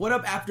What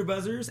up,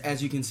 AfterBuzzers?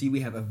 As you can see, we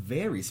have a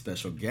very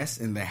special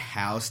guest in the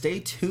house. Stay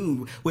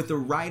tuned with the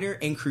writer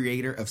and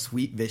creator of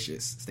Sweet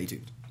Vicious. Stay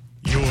tuned.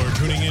 You're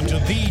tuning into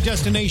the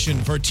destination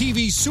for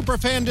TV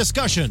superfan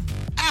discussion,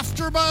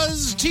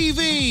 AfterBuzz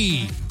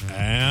TV.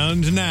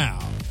 And now,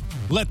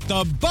 let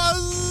the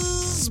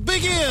buzz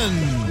begin.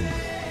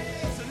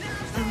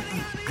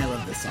 I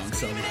love this song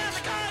so much.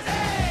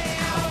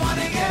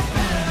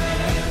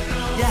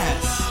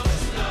 Yes.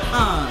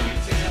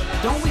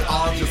 Don't we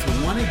all just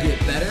want to get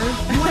better?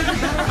 You want to get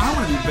better? I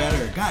want to be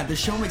better. God, this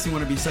show makes me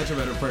want to be such a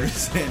better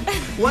person.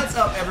 What's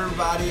up,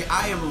 everybody?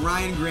 I am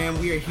Ryan Graham.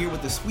 We are here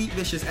with the Sweet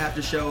Vicious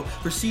After Show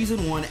for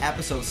Season 1,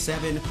 Episode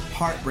 7,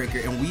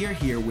 Heartbreaker. And we are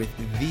here with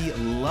the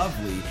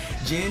lovely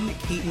Jen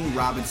Caton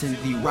Robinson,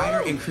 the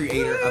writer and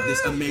creator of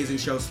this amazing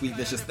show, Sweet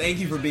Vicious. Thank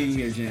you for being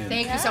here, Jen.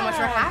 Thank you so much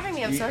for having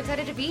me. I'm so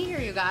excited to be here,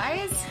 you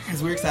guys.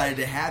 Because we're excited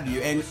to have you.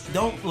 And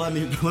don't let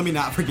me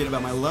not forget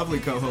about my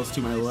lovely co-host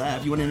to my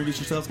left. You want to introduce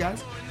yourselves,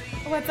 guys?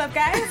 What's up,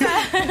 guys?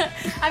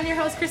 I'm your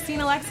host, Christine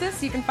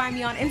Alexis. You can find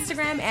me on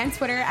Instagram and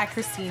Twitter at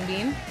Christine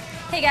Bean.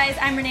 Hey guys,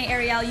 I'm Renee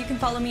Ariel. You can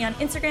follow me on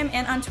Instagram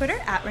and on Twitter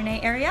at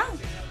Renee Ariel.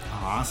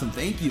 Awesome.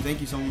 Thank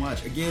you so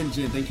much. Again,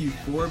 Jen, thank you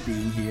for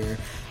being here.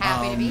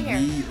 Happy to be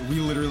here. We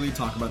literally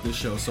talk about this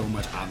show so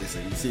much,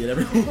 obviously. You see it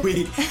every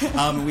week.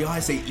 And we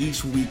always say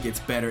each week gets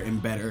better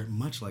and better,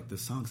 much like the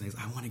song says,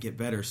 I want to get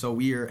better. So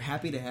we are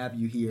happy to have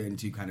you here and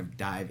to kind of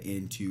dive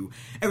into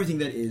everything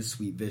that is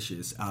Sweet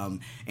Vicious.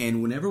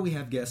 And whenever we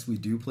have guests, we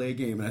do play a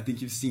game. And I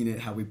think you've seen it,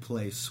 how we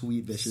play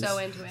Sweet Vicious. So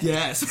into it.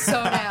 Yes.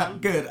 So down.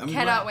 Good.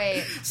 Cannot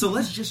wait. So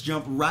let's just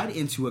jump right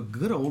into a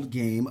good old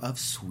game of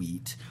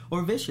Sweet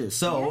or Vicious.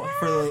 So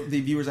for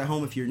the viewers at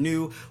home, if you're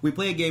new, we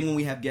play a game when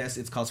we have guests.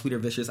 It's called Sweet or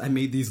Vicious. I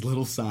made these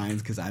little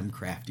signs because I'm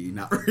crafty.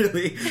 Not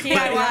really.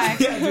 I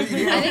think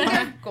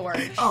they're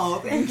gorgeous. Oh,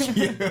 thank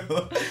you.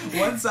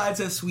 One side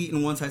says sweet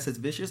and one side says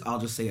vicious. I'll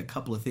just say a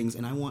couple of things,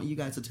 and I want you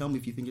guys to tell me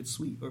if you think it's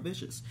sweet or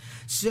vicious.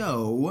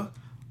 So,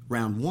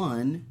 round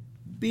 1,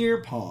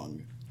 beer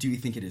pong. Do you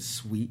think it is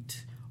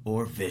sweet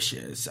or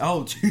vicious?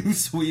 Oh, 2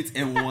 sweets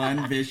and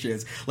 1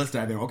 vicious. Let's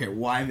dive in. Okay,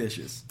 why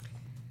vicious?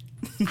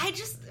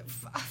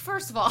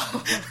 First of all,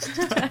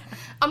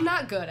 I'm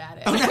not good at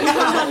it. There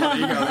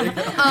you go.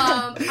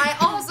 I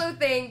also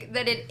think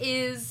that it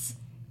is,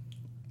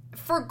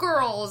 for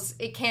girls,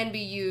 it can be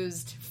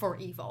used for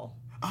evil.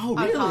 Oh,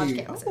 on college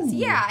really? campuses. Oh.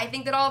 Yeah, I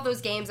think that all of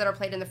those games that are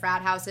played in the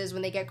frat houses,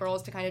 when they get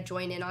girls to kind of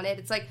join in on it,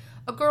 it's like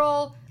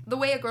the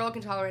way a girl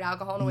can tolerate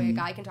alcohol and the way a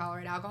guy can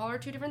tolerate alcohol are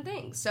two different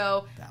things.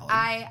 So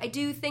I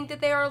do think that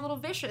they are a little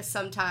vicious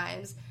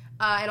sometimes.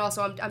 And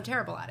also, I'm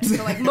terrible at it.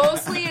 So,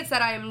 mostly it's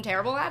that I'm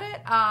terrible at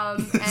it.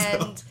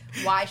 And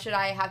why should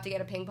I have to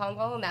get a ping pong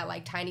ball in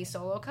that, tiny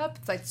solo cup?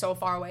 It's, so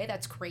far away.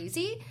 That's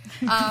crazy.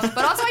 But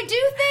also, I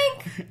do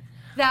think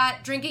that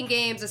drinking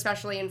games,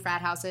 especially in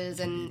frat houses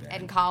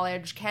and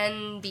college,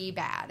 can be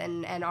bad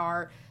and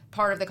are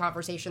part of the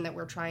conversation that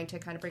we're trying to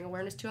kind of bring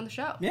awareness to on the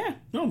show. Yeah,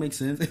 no, it makes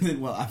sense. And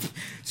then,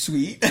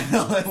 sweet.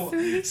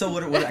 So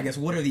what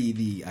are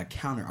the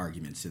counter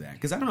arguments to that?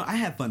 Because I don't know, I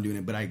have fun doing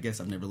it, but I guess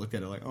I've never looked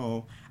at it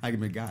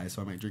I'm a guy,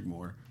 so I might drink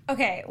more.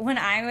 Okay, when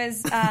I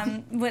was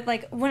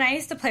when I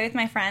used to play with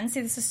my friends,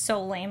 see, this is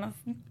so lame of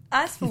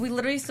us, but we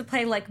literally used to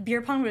play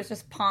beer pong, but it was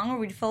just pong, where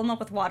we'd fill them up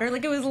with water.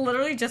 It was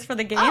literally just for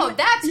the game. Oh,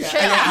 that's chill.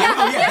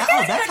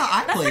 That's how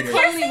I played it.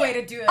 That's the only way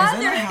to do it.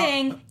 Other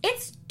thing,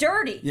 it's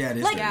dirty. Yeah, it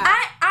is. Dirty.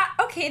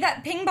 Okay,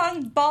 that ping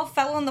pong ball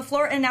fell on the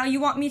floor, and now you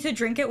want me to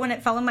drink it when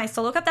it fell in my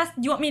solo cup?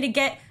 You want me to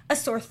get a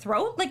sore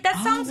throat? That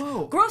sounds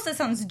gross. That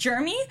sounds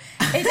germy.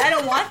 I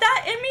don't want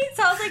that in me.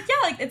 So I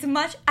was it's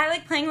much. I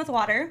like playing with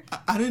water.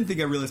 I didn't think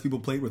I realized people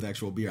played with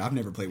actual beer. I've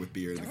never played with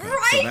beer in the cup,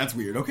 so that's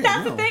weird. Okay,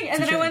 that's the thing.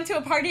 And then I went to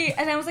a party,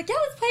 and I was like, yeah,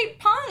 let's play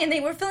pong. And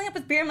they were filling up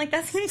with beer. I'm like,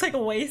 that seems like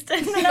a waste.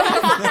 And then I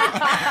was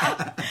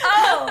like,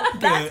 oh,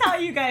 that's how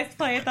you guys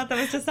play. I thought that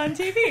was just on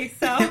TV.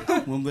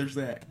 So well, there's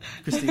that.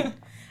 Christine?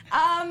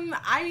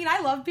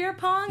 I love beer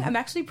pong. I'm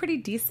actually pretty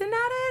decent at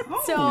it.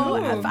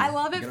 I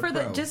love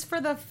it just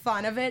for the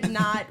fun of it,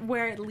 not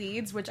where it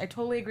leads, which I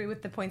totally agree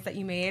with the points that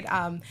you made.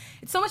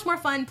 It's so much more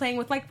fun playing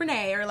with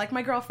Renee or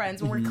my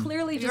girlfriends when we're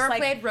clearly Have just you ever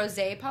played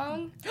rosé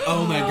pong?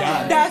 Oh my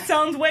god. That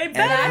sounds way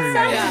better.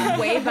 That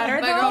sounds way better.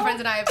 My girlfriends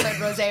and I have played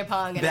rosé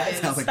pong. And that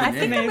sounds like I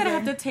think I'm gonna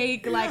have to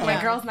take my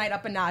girls' night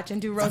up a notch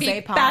and do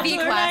rosé pong. Be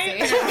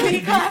classy.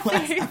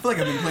 I feel like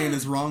I've been playing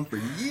this wrong for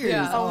years.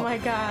 Yeah. Oh my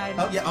god.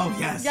 Oh yeah. Oh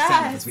yes.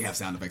 Sound effects. We have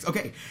sound effects.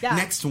 Okay. Yeah.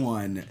 Next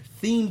one,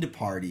 themed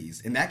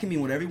parties, and that can mean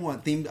whatever you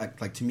want.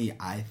 Themed, to me,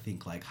 I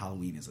think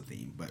Halloween is a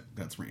theme, but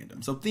that's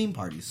random. So theme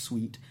parties,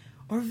 sweet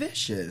or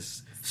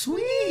vicious?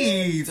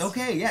 Sweet.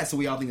 Okay, yeah. So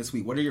we all think it's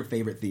sweet. What are your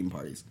favorite theme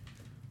parties?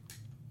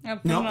 No,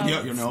 putting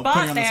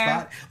on the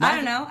spot. I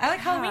don't know. I like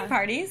Halloween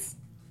parties.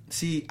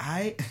 See,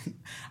 I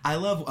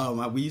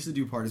love, we used to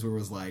do parties where it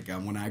was like,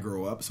 when I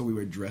grow up, so we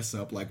would dress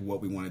up like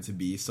what we wanted to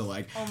be. So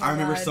like, I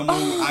remember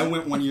I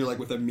went one year like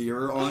with a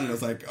mirror on, and I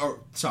was like,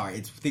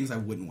 it's things I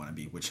wouldn't want to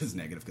be, which is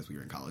negative because we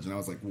were in college. And I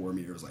was like, wore a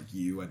mirror, I was like,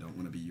 I don't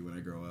want to be you when I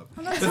grow up.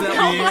 Oh, that's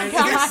my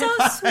God, you're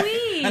so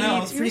sweet. I know, I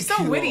was You're so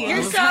cool. witty.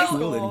 You're so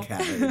cool in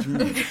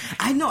college.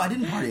 I know, I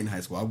didn't party in high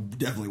school. I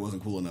definitely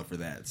wasn't cool enough for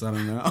that. So I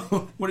don't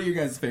know. What are your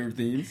guys' favorite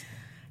themes?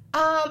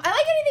 I like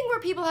anything where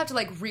people have to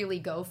like really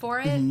go for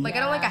it. Like I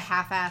don't like a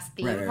half-ass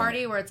theme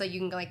party where it's like you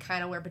can like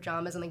kind of wear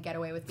pajamas and like get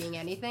away with being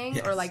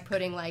anything, or like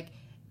putting like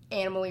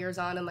animal ears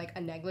on and like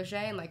a negligee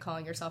and like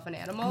calling yourself an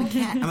animal. I'm a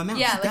cat. I'm a mouse.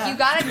 Yeah, like you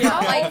gotta go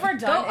like overdone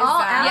go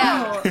all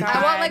animal. out.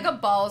 I want like a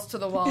balls to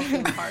the wall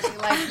theme party.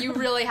 Like you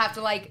really have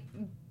to like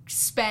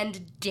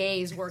spend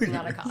days working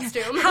on a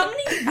costume. How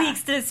many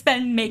weeks did it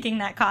spend making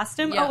that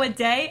costume? Yeah. Oh, a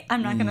day?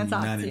 I'm not gonna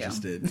talk Not to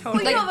interested. you.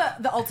 Totally. Well, you know,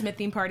 the ultimate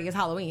theme party is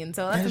Halloween,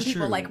 so that's That when is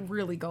people true. like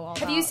really go all out.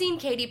 Have you seen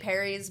Katy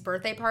Perry's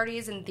birthday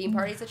parties and theme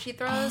parties that she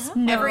throws?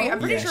 No. I'm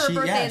pretty sure her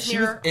birthday is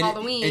near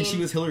Halloween. And she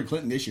was Hillary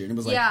Clinton this year, and it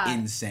was like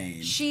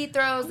insane. She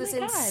throws this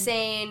God.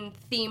 insane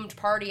themed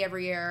party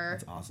every year.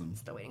 That's awesome.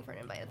 Still waiting for an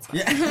invite. It's fine.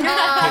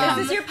 Yeah.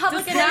 This is your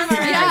public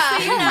announcement. Yeah.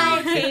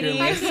 Hi, Katie.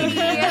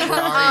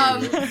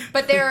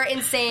 But they're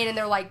insane and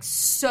they're like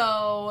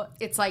so.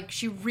 It's like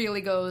she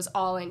really goes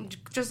all in.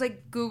 Just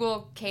like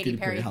Google Katy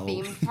Perry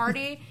Halloween. theme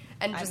party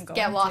and just going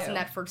get lost to. in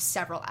that for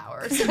several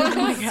hours.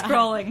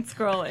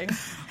 Scrolling.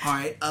 All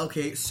right.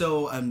 Okay.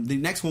 So the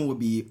next one would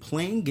be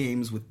playing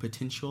games with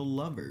potential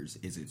lovers.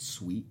 Is it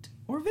sweet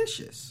or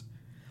vicious?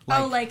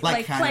 Like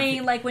kind playing,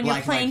 of, like when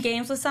you're playing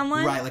games with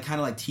someone? Right, like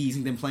kind of like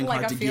teasing them, playing Like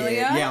hard to get.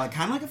 Ophelia? Yeah, like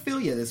kind of like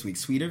Ophelia this week.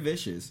 Sweet or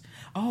vicious?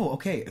 Oh,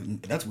 okay.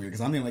 That's weird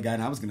because I'm the only guy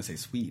and I was going to say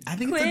sweet. I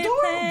think Quit it's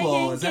adorable.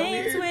 playing Is that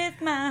games weird?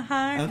 with my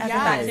heart. Okay.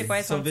 As the Backstreet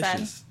Boys So once said.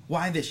 vicious.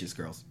 Why vicious,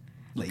 girls?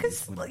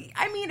 Ladies.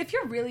 I mean, if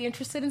you're really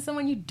interested in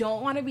someone, you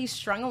don't want to be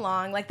strung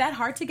along. Like, that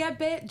hard to get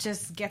bit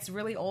just gets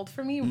really old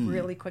for me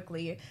really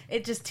quickly.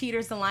 It just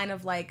teeters the line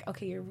of, like,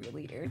 okay, you're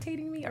really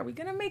irritating me. Are we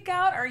going to make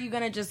out? Or are you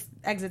going to just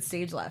exit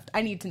stage left?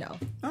 I need to know.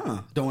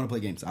 Don't want to play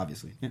games,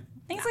 obviously. Yeah.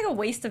 I think it's like a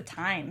waste of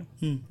time.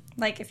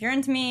 Like, if you're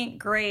into me,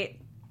 great.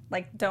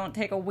 Like, don't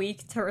take a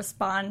week to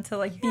respond to,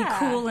 like, be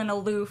cool and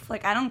aloof.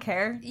 Like, I don't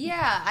care.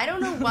 Yeah, I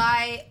don't know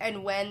why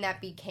and when that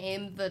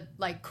became the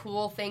like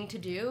cool thing to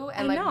do,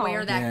 and like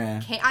where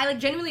that came. I like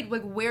genuinely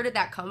like where did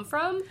that come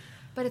from?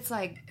 But it's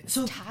like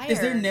So tired. is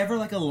there never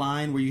like a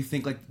line where you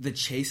think like the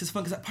chase is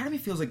fun? Because part of me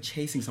feels like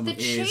chasing someone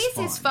the chase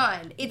is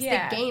fun. It's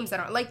Yeah. the games that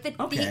aren't like the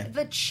Okay.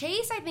 the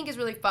chase. I think is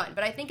really fun,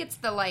 but I think it's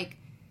the like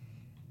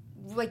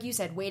you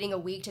said, waiting a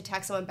week to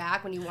text someone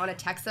back when you want to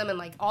text them, and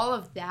like all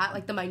of that,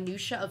 like the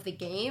minutia of the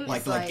game.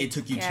 Like it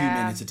took you 2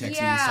 minutes to text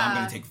me, so I'm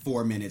going to take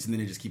 4 minutes, and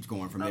then it just keeps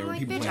going from there. I'm when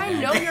like, people bitch, play I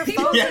that. know your phone's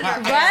in your Yeah.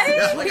 right?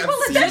 That's like, People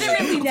I've seen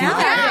legitimately that. know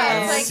Yeah,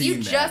 I've it's like seen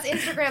you that. just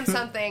Instagram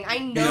something. I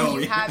know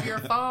you have your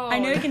phone. I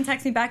know you can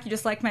text me back. You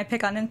just like my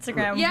pic on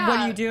Instagram. Yeah. What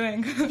are you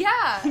doing?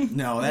 Yeah.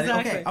 No, that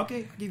Exactly. okay. I'll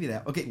give you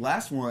that. Okay,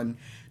 last one.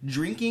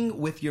 Drinking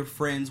with your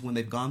friends when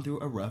they've gone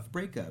through a rough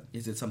breakup.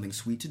 Is it something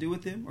sweet to do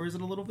with them, or is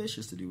it a little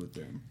vicious to do with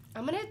them?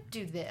 I'm gonna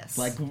do this.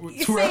 Like, Same. I'm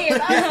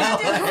gonna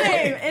do the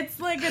same. It's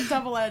like a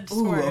double-edged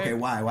sword. ooh, okay.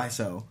 Why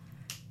so?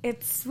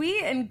 It's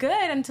sweet and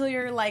good until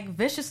you're like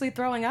viciously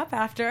throwing up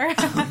after.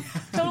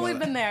 Totally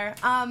been there.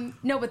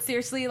 No, but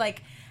seriously,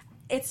 like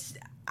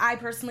I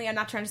personally, I'm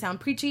not trying to sound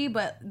preachy,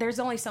 but there's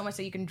only so much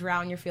that you can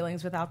drown your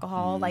feelings with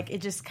alcohol. Like,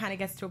 it just kind of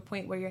gets to a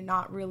point where you're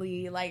not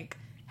really like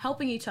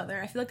helping each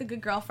other. I feel like a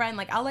good girlfriend,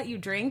 like, I'll let you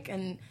drink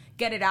and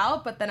get it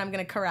out, but then I'm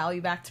going to corral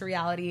you back to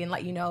reality and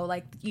let you know,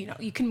 like,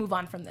 you can move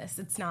on from this.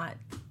 It's not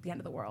the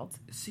end of the world.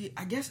 See,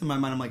 I guess in my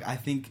mind, I'm like, I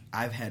think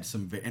I've had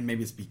some, and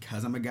maybe it's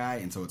because I'm a guy,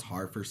 and so it's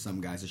hard for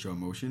some guys to show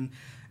emotion.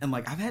 And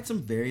like, I've had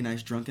some very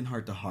nice drunken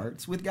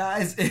heart-to-hearts with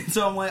guys, and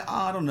so I'm like,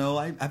 I don't know.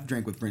 I've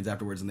drank with friends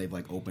afterwards, and they've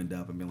like opened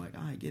up and been like,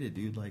 I get it,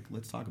 dude. Like,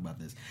 let's talk about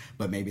this.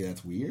 But maybe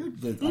that's weird.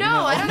 I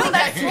don't think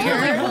that's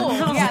weird.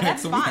 Cool. Yeah,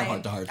 that's So we have fine.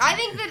 heart-to-hearts.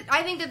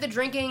 I think that the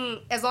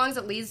drinking, as long as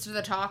it leads to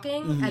the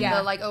talking and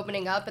the like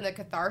opening up and the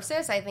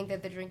catharsis, I think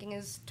that the drinking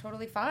is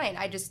totally fine.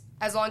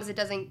 As long as it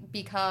doesn't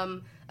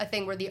become a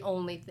thing where the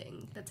only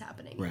thing that's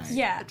happening Right. is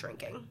Yeah. the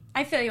drinking.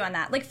 I feel you on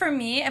that. Like, for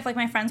me, if like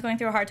my friend's going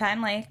through a hard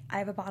time, like, I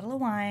have a bottle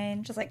of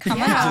wine, just like come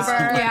on Yeah. over.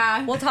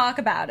 Yeah. We'll talk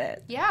about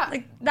it. Yeah.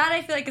 Like, that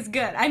I feel like is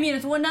good. I mean,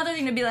 it's another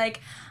thing to be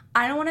like,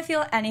 I don't want to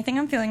feel anything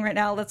I'm feeling right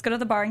now. Let's go to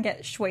the bar and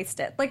get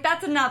wasted. Like,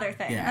 that's another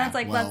thing. Yeah, And it's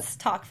like, well- let's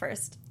talk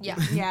first. Yeah.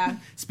 Yeah.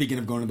 Speaking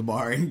of going to the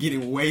bar and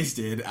getting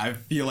wasted, I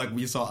feel like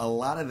we saw a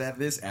lot of that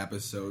this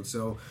episode.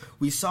 So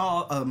we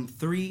saw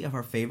 3 of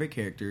our favorite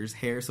characters,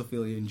 Harris,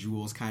 Ophelia, and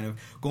Jules, kind of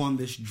go on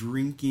this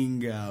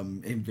drinking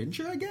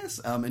adventure, I guess.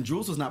 And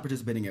Jules was not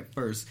participating at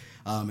first,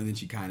 and then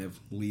she kind of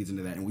leads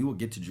into that, and we will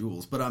get to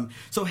Jules. But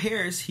so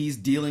Harris, he's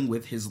dealing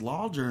with his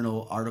Law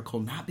Journal article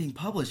not being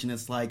published, and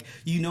it's like,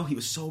 he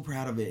was so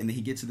proud of it, and then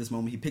he gets to this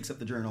moment, he picks up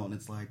the journal, and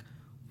it's like,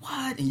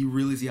 what? And you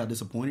really see how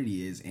disappointed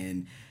he is,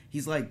 and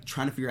he's like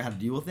trying to figure out how to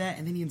deal with that,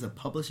 and then he ends up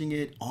publishing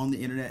it on the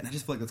internet, and I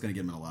just feel like that's going to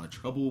get him in a lot of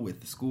trouble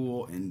with the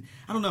school, and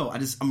I don't know,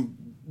 I'm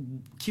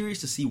curious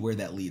to see where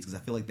that leads, because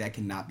I feel like that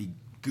cannot be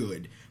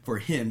good for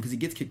him, because he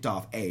gets kicked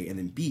off, A, and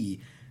then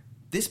B,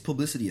 this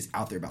publicity is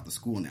out there about the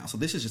school now, so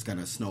this is just going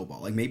to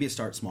snowball. Like, maybe it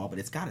starts small, but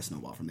it's got to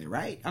snowball from there,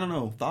 right? I don't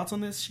know. Thoughts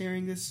on this,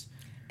 sharing this?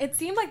 It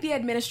seemed like the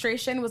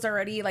administration was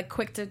already, like,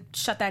 quick to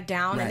shut that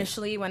down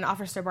initially when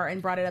Officer Barton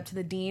brought it up to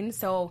the dean,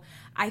 so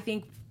I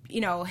think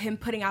him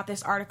putting out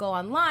this article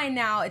online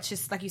now, it's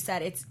just, like you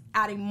said, it's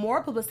adding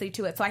more publicity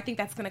to it. So I think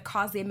that's going to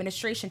cause the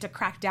administration to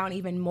crack down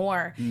even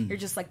more. You're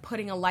just, like,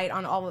 putting a light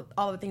on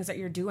all the things that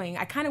you're doing.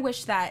 I kind of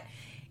wish that,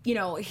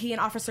 he and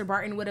Officer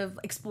Barton would have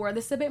explored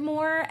this a bit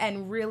more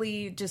and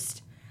really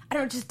just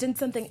did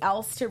something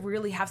else to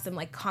really have some,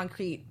 like,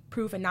 concrete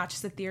proof and not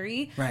just a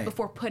theory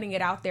before putting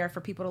it out there for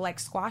people to, like,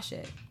 squash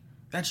it.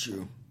 That's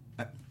true.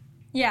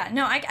 Yeah,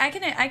 no, I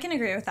can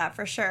agree with that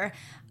for sure.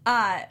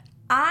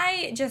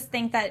 I just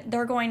think that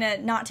they're going to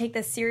not take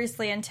this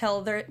seriously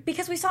until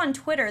because we saw on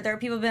Twitter there are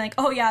people being like,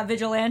 oh yeah,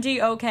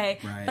 vigilante, okay.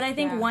 Right. But I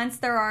think once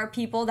there are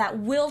people that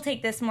will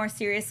take this more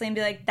seriously and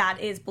be like, that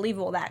is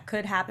believable, that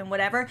could happen,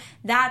 whatever,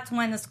 that's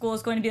when the school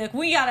is going to be like,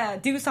 we gotta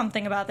do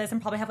something about this,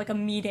 and probably have like a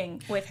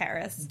meeting with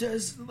Harris.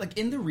 Does, like,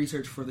 in the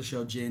research for the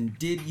show, Jen,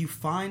 did you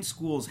find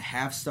schools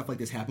have stuff like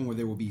this happen where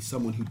there will be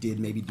someone who did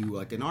maybe do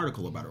like an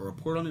article about it or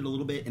report on it a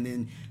little bit, and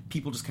then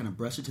people just kind of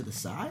brush it to the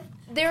side?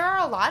 There are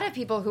a lot of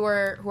people who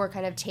are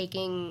kind of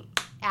taking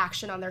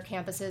action on their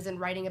campuses and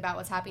writing about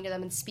what's happening to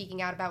them and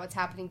speaking out about what's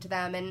happening to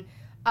them. And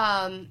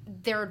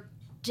there are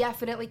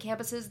definitely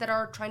campuses that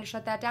are trying to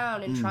shut that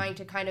down and trying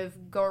to kind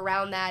of go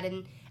around that.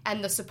 And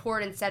the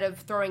support, instead of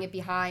throwing it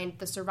behind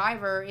the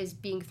survivor, is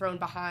being thrown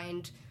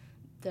behind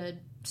the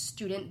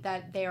student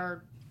that they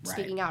are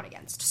speaking out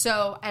against.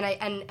 So, they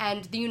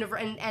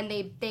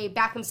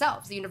back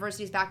themselves. The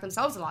universities back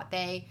themselves a lot.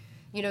 They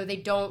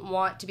don't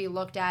want to be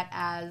looked at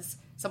as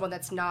someone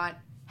that's not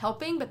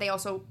helping, but they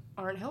also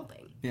aren't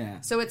helping.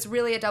 Yeah. So it's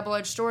really a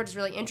double-edged sword. It's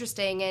really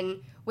interesting.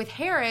 And with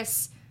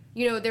Harris,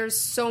 there's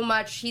so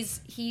much.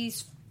 He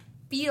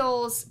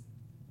feels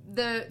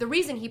the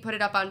reason he put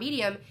it up on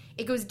Medium.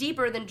 It goes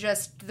deeper than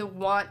just the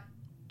want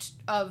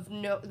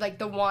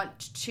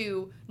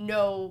to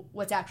know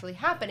what's actually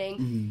happening.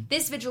 Mm-hmm.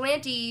 This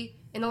vigilante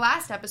in the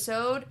last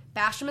episode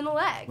bashed him in the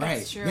leg. Right.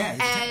 That's true.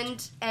 Yeah,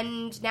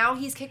 and now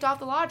he's kicked off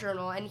the Law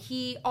Journal, and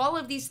all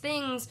of these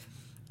things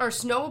are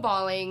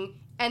snowballing,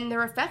 and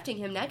they're affecting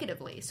him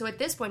negatively. So at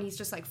this point, he's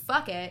just like,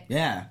 fuck it.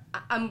 Yeah.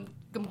 I'm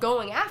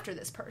going after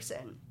this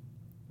person.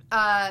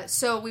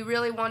 So we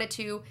really wanted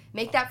to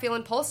make that feel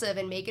impulsive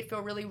and make it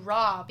feel really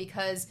raw,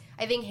 because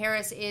I think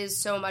Harris is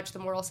so much the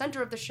moral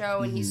center of the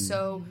show, and he's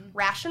so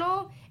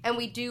rational, and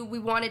we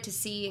wanted to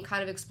see and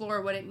kind of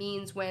explore what it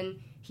means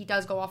when he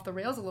does go off the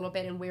rails a little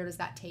bit, and where does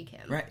that take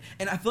him? Right.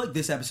 And I feel like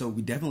this episode,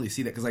 we definitely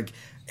see that, because, like,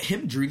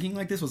 him drinking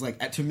like this was,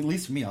 like, at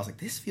least for me, I was like,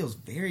 this feels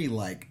very,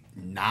 like,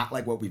 not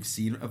like what we've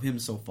seen of him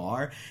so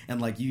far. And,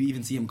 like, you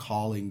even see him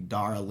calling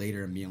Dara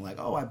later and being like,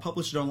 oh, I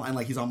published it online.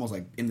 Like, he's almost,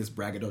 like, in this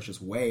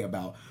braggadocious way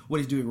about what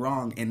he's doing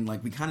wrong. And,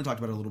 like, we kind of talked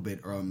about it a little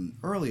bit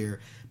earlier,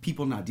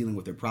 people not dealing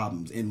with their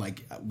problems. And,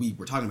 like, we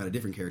were talking about a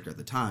different character at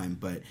the time,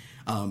 but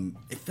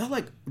it felt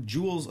like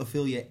Jules,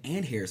 Ophelia,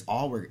 and Harris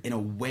all were, in a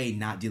way,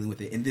 not dealing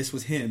with it. And this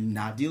was him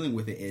not dealing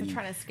with it and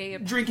trying to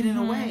escape, drinking it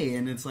away.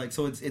 And it's like,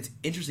 so it's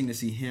interesting to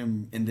see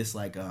him in this,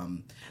 like,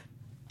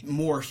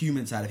 more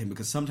human side of him,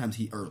 because sometimes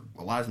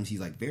a lot of times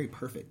he's, like, very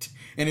perfect,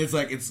 and it's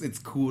like it's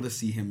cool to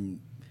see him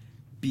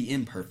be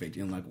imperfect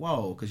and, like,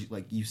 whoa, because,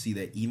 like, you see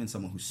that even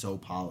someone who's so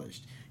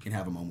polished can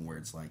have a moment where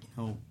it's like,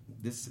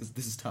 this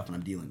is tough and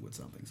I'm dealing with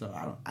something. So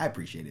I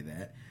appreciated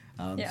that.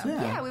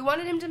 We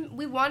wanted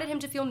him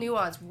to feel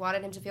nuanced. We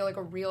wanted him to feel like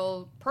a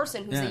real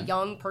person who's a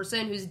young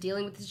person who's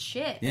dealing with his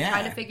shit and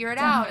trying to figure it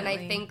out. And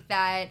I think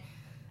that,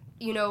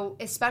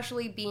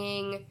 especially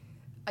being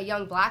a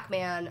young black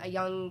man, a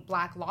young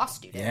black law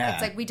student. Yeah.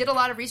 It's like we did a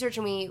lot of research,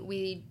 and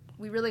we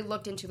really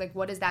looked into, like,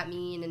 what does that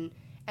mean,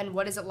 and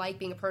what is it like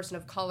being a person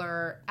of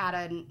color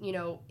at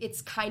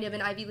it's kind of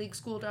an Ivy League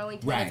school,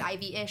 Darlington. Right. It's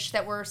Ivy-ish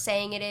that we're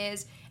saying it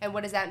is, and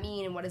what does that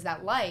mean, and what is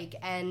that like?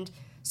 And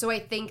so I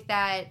think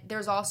that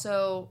there's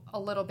also a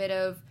little bit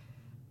of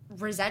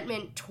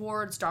resentment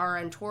towards Dara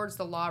and towards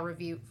the Law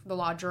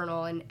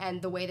Journal,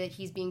 and the way that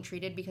he's being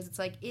treated, because it's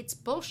like, it's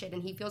bullshit,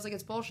 and he feels like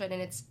it's bullshit,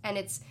 and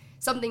it's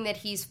something that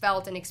he's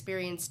felt and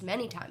experienced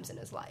many times in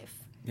his life.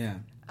 Yeah.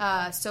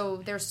 So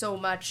there's so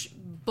much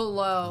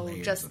below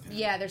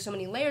there's so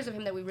many layers of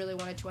him that we really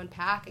wanted to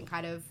unpack and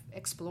kind of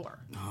explore.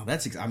 Oh,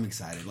 I'm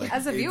excited. Like,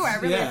 as a viewer, I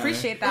really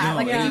appreciate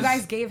that. You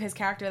guys gave his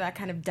character that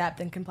kind of depth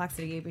and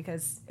complexity,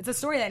 because it's a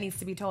story that needs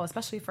to be told,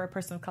 especially for a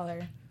person of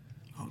color.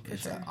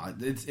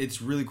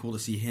 It's really cool to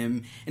see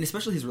him, and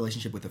especially his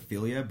relationship with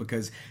Ophelia,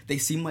 because they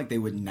seem like they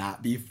would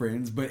not be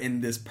friends, but in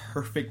this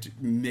perfect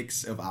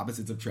mix of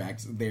opposites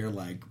attract, they're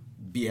like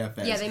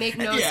BFFs. Yeah, they make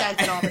no sense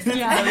at all.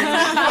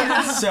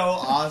 So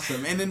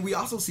awesome. And then we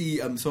also see,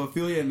 so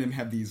Ophelia and them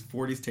have these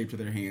 40s taped to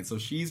their hands, so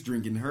she's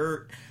drinking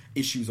her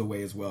issues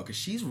away as well, because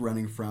she's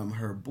running from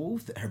her boo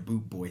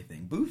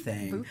thing.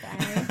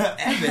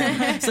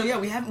 Evan. So yeah,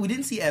 we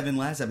didn't see Evan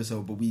last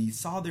episode, but we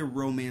saw their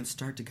romance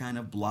start to kind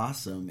of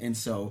blossom, and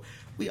so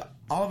we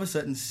all of a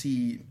sudden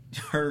see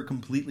her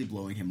completely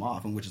blowing him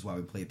off, and which is why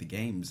we played the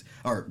games,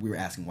 or we were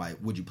asking why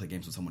would you play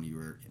games with someone you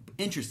were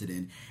interested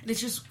in, and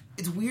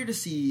it's weird to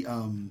see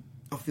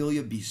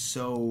Ophelia be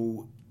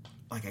so,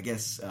 like, I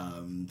guess,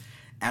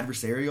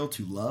 adversarial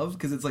to love,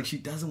 because it's like she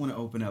doesn't want to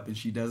open up and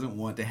she doesn't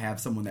want to have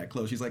someone that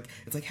close. She's like,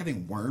 it's like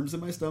having worms in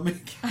my stomach.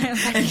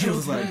 And she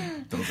was like,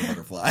 those are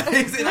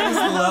butterflies. And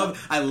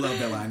I love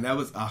that line. That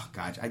was, oh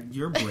gosh,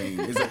 your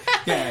brain is like,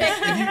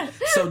 yeah.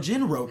 So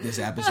Jen wrote this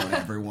episode,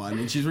 everyone,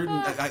 and she's written,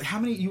 how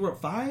many, you wrote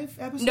 5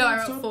 episodes? No,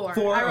 I wrote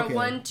 4. I wrote okay.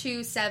 1,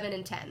 2, 7,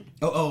 and 10.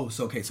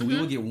 So we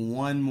will get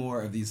one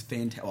more of these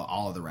fantastic, well,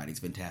 all of the writing's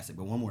fantastic,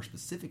 but one more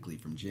specifically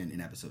from Jen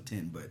in episode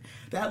 10. But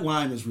that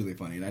line is really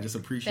funny, and I just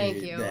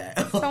appreciate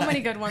that. So many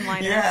good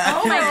one-liners. Yeah.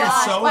 Oh my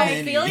gosh. So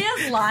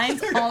Ophelia's lines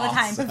all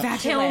the time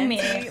kill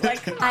me.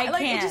 Like, I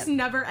can't. It just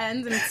never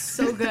ends, and it's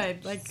so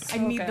good. Like, So I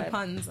need good. the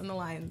puns and the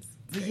lines.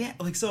 But yeah,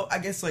 like, so I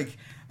guess, like,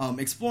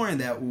 exploring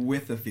that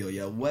with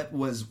Ophelia, what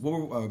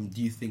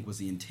do you think was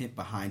the intent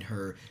behind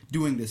her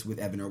doing this with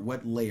Evan, or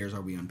what layers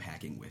are we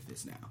unpacking with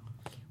this now?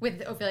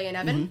 With Ophelia and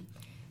Evan? Mm-hmm.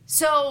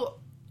 So,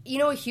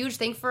 a huge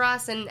thing for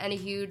us and a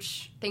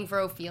huge thing for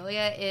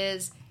Ophelia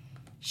is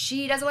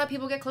she doesn't let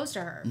people get close to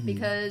her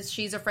because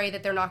she's afraid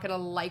that they're not going to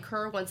like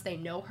her once they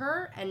know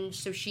her, and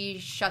so she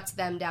shuts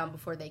them down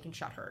before they can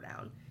shut her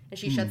down. And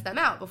she shuts them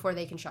out before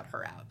they can shut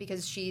her out,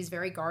 because she's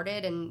very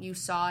guarded, and you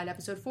saw in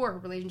episode 4 her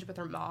relationship with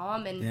her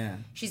mom,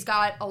 and she's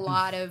got a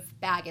lot of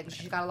baggage,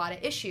 she's got a lot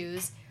of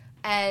issues,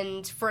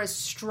 and for as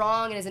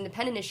strong and as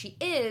independent as she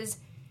is,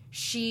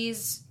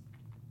 she's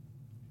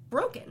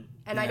broken.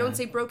 And I don't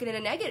say broken in a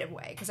negative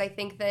way, because I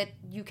think that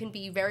you can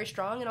be very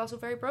strong and also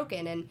very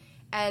broken,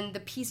 and the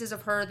pieces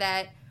of her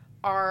that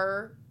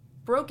are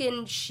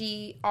broken,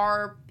 she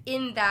are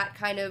in that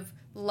kind of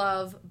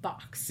love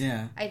box.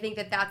 Yeah. I think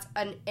that that's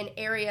an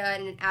area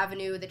and an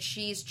avenue that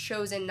she's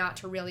chosen not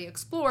to really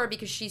explore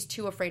because she's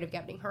too afraid of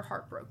getting her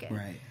heart broken.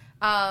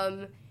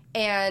 Right.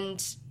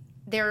 And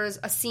there's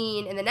a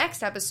scene in the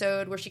next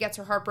episode where she gets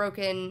her heart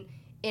broken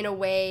in a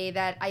way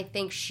that I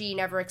think she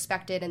never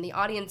expected, and the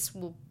audience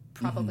will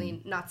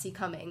probably not see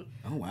coming.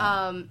 Oh,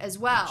 wow. As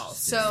well.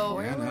 So,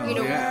 oh my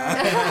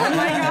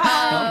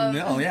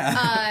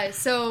God.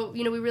 So,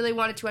 we really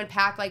wanted to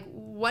unpack, like,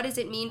 what does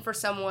it mean for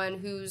someone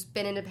who's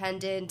been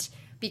independent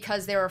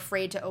because they're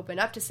afraid to open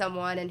up to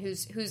someone, and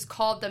who's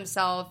called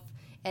themselves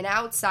an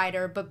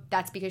outsider, but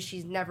that's because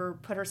she's never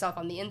put herself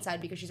on the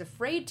inside because she's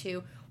afraid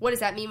to. What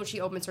does that mean when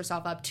she opens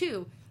herself up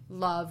to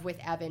love with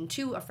Evan,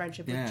 to a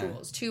friendship with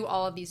Jules, to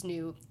all of these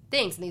new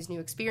things and these new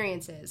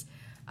experiences?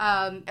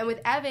 And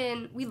with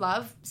Evan, we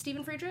love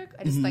Stephen Friedrich.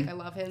 I just I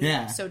love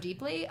him so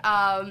deeply.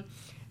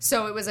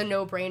 So it was a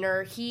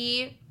no-brainer.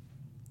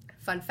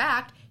 Fun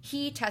fact,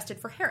 he tested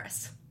for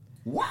Harris.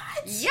 What?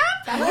 Yep.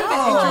 That would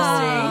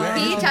have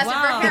been interesting. He tested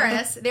for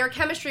Harris. Their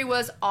chemistry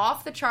was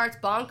off the charts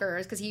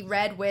bonkers because he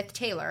read with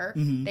Taylor.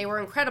 They were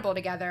incredible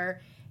together.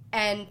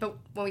 But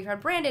when we found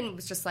Brandon, it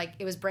was just like,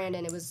 it was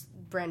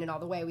Brandon all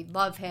the way. We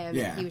love him.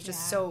 Yeah. He was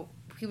just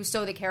he was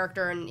so the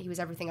character, and he was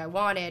everything I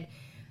wanted.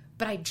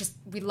 But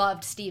we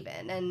loved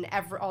Steven, and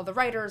all the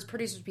writers,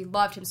 producers, we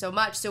loved him so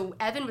much. So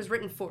Evan was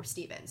written for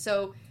Steven.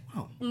 So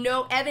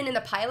no, Evan in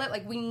the pilot,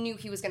 like, we knew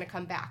he was going to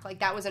come back. Like,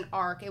 that was an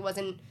arc. It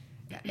wasn't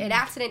an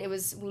accident.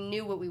 We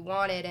knew what we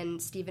wanted,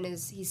 and Steven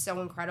he's so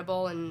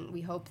incredible, and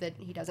we hope that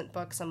he doesn't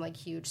book some, like,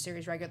 huge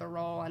series regular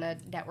role on a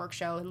network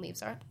show and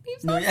leaves us.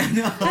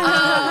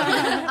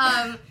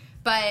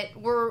 But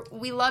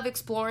we love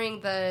exploring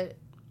the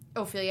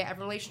Ophelia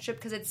Evan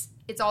relationship because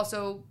it's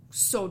also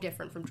so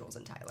different from Jules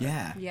and Tyler.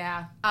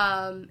 Yeah.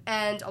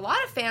 And a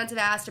lot of fans have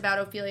asked about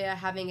Ophelia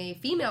having a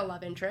female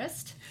love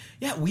interest.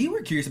 Yeah, we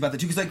were curious about that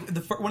too, because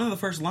like one of the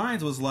first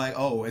lines was like,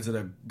 "Oh, is it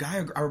a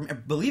guy?" I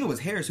believe it was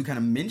Harris who kind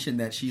of mentioned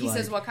that he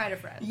says, "What kind of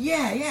friend?"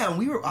 Yeah.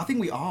 And I think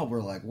we all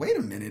were like, "Wait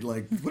a minute,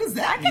 like, what does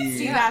that mean?" I can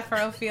see that for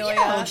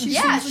Ophelia.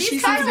 Yeah,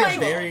 she's kind of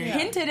like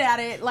hinted at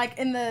it, like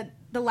in the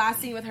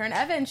last scene with her and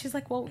Evan. She's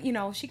like, well,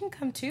 she can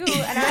come too. And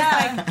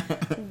I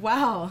was like,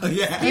 wow.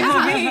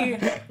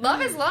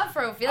 Love is love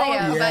for Ophelia.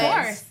 Oh, but, of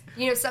course.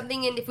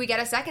 Something, if we get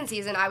a second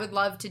season, I would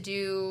love to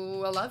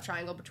do a love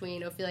triangle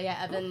between Ophelia,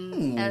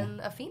 Evan,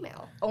 and a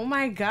female. Oh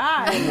my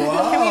God. Whoa.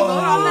 Can we vote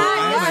on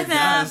that?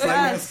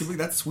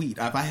 That's sweet.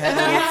 If I had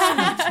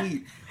that,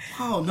 sweet.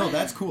 Oh, no,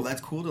 that's cool.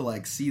 That's cool to,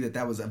 like, see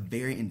that was a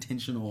very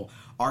intentional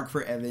arc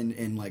for Evan,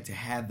 and, like, to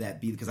have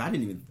that be, because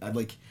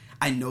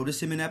I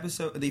noticed him in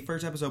the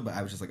first episode, but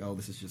I was just like, oh,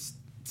 this is just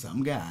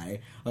some guy.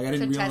 Like, I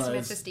didn't realize. It's a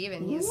testament to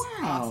Steven. He's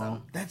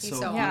awesome. That's He's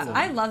so cool. Yeah,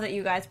 I love that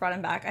you guys brought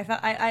him back. I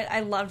thought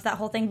I loved that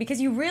whole thing,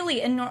 because you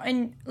really,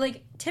 in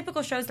like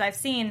typical shows that I've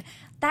seen,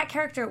 that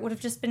character would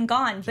have just been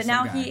gone. But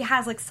now he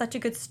has, like, such a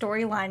good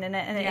storyline in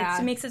it, and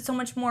it makes it so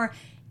much more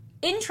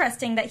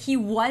interesting that he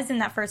was in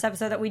that first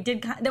episode, that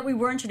we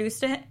were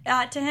introduced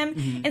to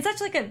him in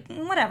such like a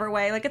whatever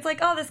way. Like, it's like,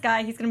 oh, this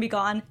guy, he's gonna be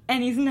gone,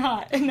 and he's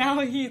not, and now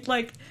he's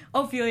like,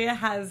 Ophelia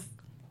has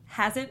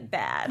it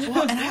bad.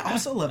 Well, and I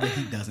also love that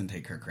he doesn't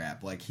take her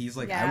crap. Like, he's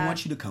like, I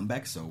want you to come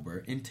back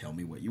sober and tell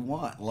me what you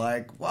want.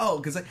 Like, whoa,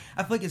 because I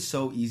feel like it's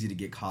so easy to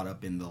get caught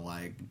up in the,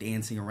 like,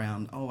 dancing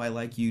around, oh, I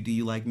like you, do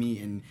you like me,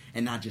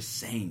 and not just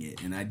saying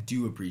it. And I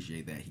do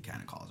appreciate that he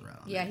kind of calls her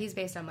out on Yeah, that. he's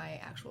based on my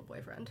actual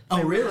boyfriend.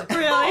 Oh, really?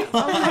 Really?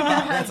 Oh, my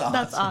God, that's awesome.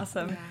 That's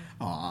awesome. Yeah.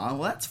 Aw,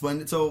 well, that's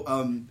fun. So,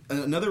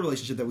 another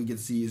relationship that we get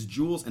to see is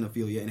Jules and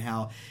Ophelia, and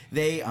how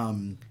they,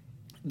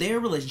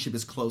 their relationship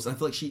is close. I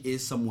feel like she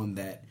is someone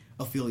that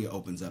Ophelia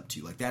opens up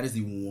to. Like, that is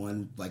the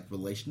one, like,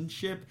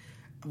 relationship,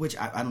 which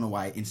I don't know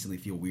why I instantly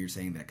feel weird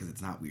saying that, because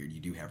it's not weird. You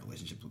do have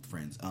relationships with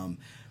friends.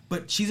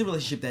 But she's a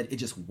relationship that it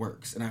just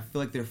works, and I feel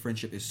like their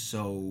friendship is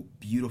so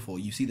beautiful.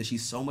 You see that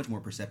she's so much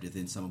more perceptive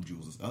than some of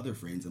Jules' other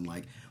friends, and,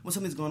 like, when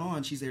something's going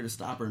on, she's there to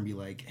stop her and be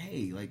like,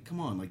 hey, like, come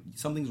on, like,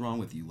 something's wrong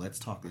with you. Let's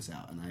talk this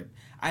out. And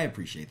I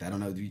appreciate that. I don't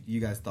know, do you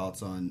guys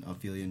thoughts on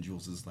Ophelia and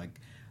Jules' like,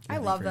 I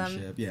love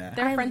friendship? them. Yeah.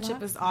 Their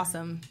friendship is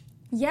awesome.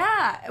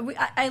 Yeah,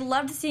 I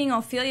loved seeing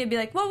Ophelia be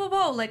like,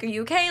 whoa, like, are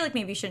you okay? Like,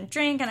 maybe you shouldn't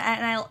drink. And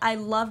I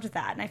loved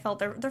that. And I felt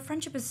their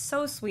friendship is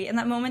so sweet. And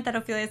that moment that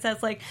Ophelia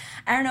says, like,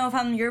 I don't know if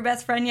I'm your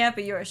best friend yet,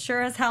 but you're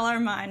sure as hell are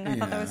mine. And I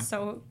thought that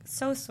was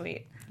so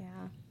sweet.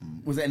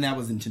 Yeah. And that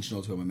was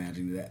intentional to him,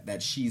 imagining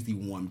that she's the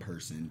one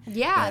person.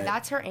 Yeah,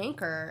 that's her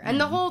anchor. And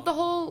the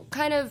whole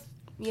kind of,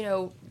 you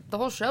know, the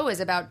whole show is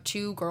about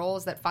two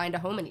girls that find a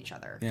home in each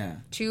other. Yeah.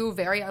 Two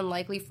very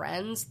unlikely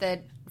friends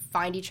that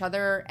find each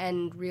other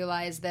and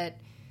realize that,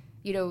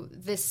 you know,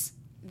 this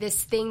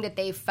thing that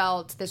they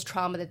felt, this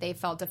trauma that they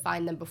felt to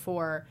find them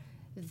before,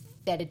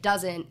 that it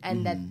doesn't,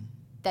 and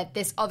that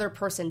this other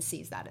person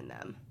sees that in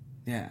them.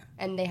 Yeah.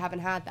 And they haven't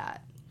had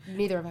that.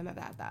 Neither of them have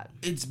had that.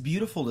 It's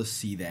beautiful to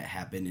see that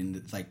happen,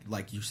 and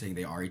like you're saying,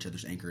 they are each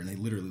other's anchor, and they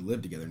literally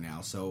live together now.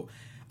 So,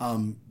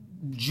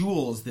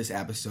 Jules, this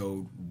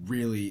episode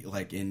really,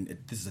 like,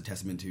 this is a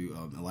testament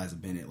to Eliza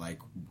Bennett,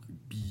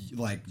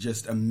 like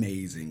just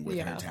amazing with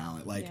her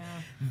talent. Like,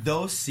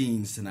 those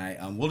scenes tonight,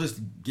 we'll just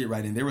get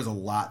right in. There was a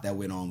lot that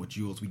went on with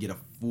Jules. We get a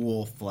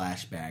full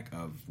flashback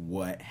of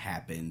what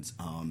happens,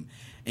 and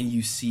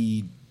you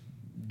see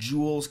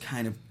Jules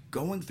kind of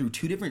going through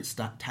two different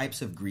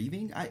types of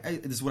grieving.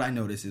 This is what I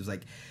noticed. It was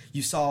like,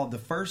 you saw the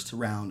first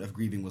round of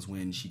grieving was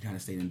when she kind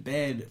of stayed in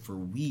bed for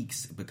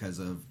weeks because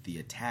of the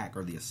attack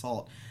or the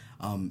assault.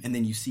 And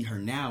then you see her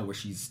now where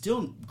she's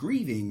still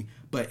grieving,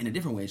 but in a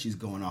different way. She's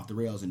going off the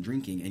rails and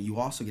drinking. And you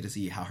also get to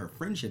see how her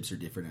friendships are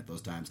different at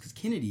those times, because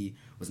Kennedy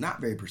was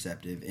not very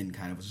perceptive and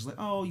kind of was just like,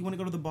 oh, you want to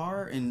go to the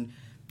bar? And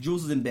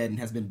Jules is in bed and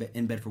has been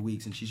in bed for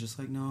weeks, and she's just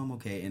like, no, I'm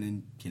okay. And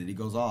then Kennedy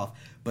goes off,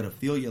 but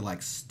Ophelia,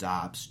 like,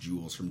 stops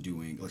Jules from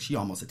doing, like, she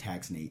almost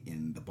attacks Nate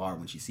in the bar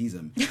when she sees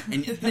him.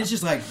 And it's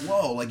just like,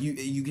 whoa, like,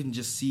 you can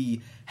just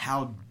see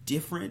how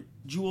different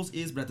Jules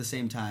is, but at the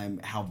same time,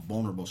 how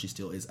vulnerable she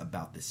still is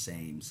about the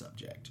same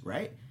subject,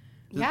 right?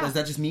 Yeah. Is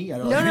that just me? I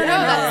don't No, know.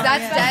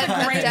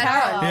 that's Great dead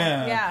parallel.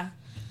 on. Yeah.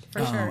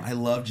 For sure. I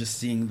love just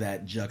seeing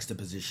that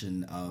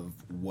juxtaposition of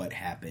what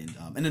happened.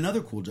 And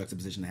another cool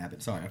juxtaposition that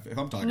happened. Sorry, if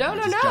I'm talking. No, about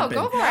it, just jump in.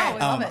 go for it.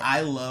 I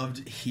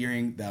loved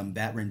hearing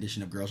that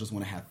rendition of "Girls Just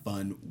Want to Have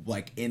Fun,"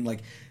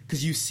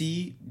 because you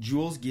see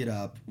Jules get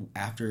up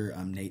after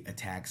Nate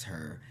attacks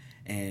her,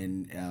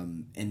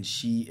 and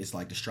she is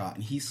like distraught,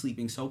 and he's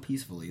sleeping so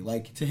peacefully.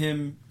 Like, to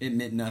him, it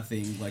meant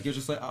nothing. Like, it was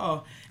just like,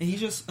 oh, and he's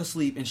just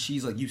asleep, and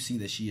she's like, you see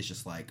that she is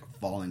just like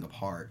falling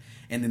apart.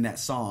 And then that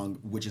song,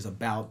 which is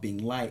about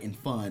being light and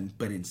fun,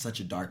 but in such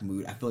a dark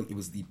mood, I feel like it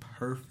was the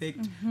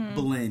perfect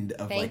blend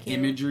of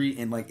imagery,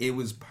 and like, it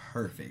was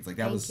perfect. Like,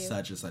 that was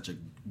such a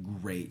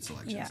great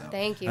selection. Yeah. So,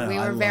 Thank you. We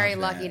were very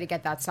lucky to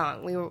get that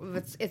song.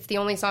 It's the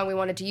only song we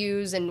wanted to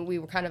use, and we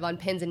were kind of on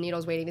pins and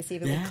needles waiting to see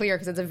if it would clear,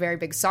 because it's a very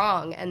big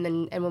song. And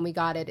when we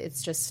got it,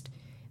 it's just,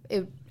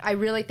 I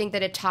really think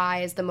that it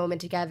ties the moment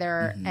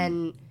together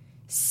and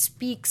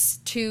speaks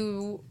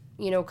to,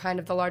 you know, kind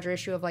of the larger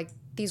issue of, like,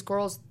 these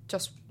girls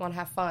just want to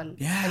have fun.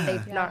 Yeah. And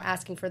they're not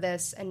asking for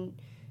this. And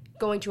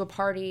going to a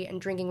party and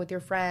drinking with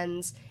your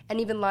friends and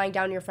even lying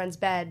down in your friend's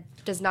bed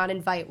does not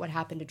invite what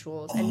happened to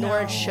Jules. And nor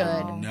it should.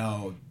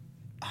 No.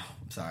 Oh,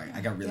 I'm sorry. I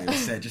got really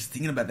upset just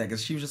thinking about that,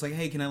 because she was just like,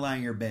 hey, can I lie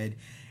in your bed?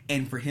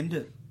 And for him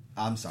to...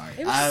 I'm sorry.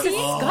 It was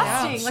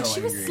disgusting. Like, so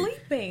she was angry.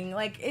 sleeping.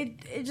 Like,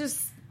 it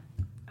just...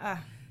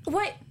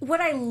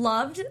 What I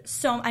loved,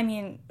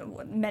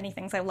 many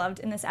things I loved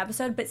in this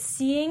episode, but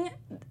seeing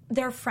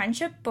their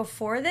friendship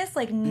before this,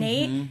 like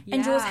Nate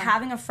and Jules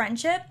having a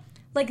friendship,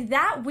 like,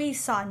 that we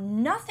saw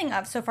nothing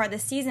of so far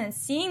this season. And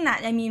seeing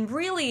that, I mean,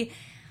 really,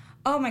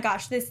 oh my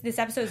gosh, this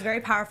episode is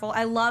very powerful.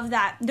 I love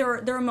that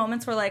there are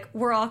moments where, like,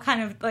 we're all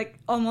kind of, like,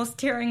 almost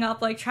tearing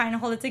up, like, trying to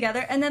hold it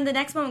together, and then the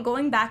next moment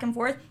going back and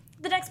forth.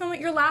 The next moment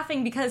you're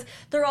laughing because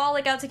they're all,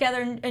 like, out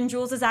together, and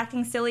Jules is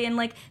acting silly, and,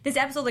 like, this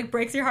episode, like,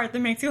 breaks your heart,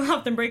 then makes you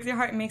laugh, then breaks your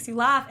heart and makes you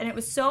laugh, and it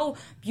was so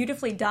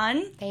beautifully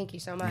done. Thank you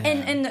so much.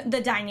 And the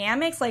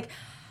dynamics, like,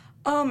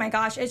 oh my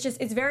gosh,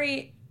 it's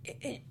very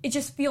it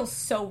just feels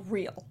so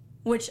real.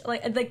 Which,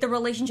 like the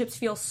relationships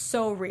feel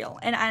so real.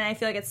 And I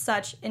feel like it's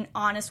such an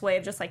honest way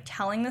of just, like,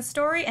 telling the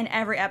story. And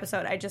every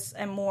episode, I just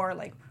am more,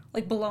 like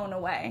blown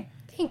away.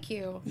 Thank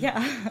you.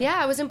 Yeah.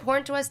 Yeah, it was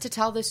important to us to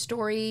tell this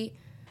story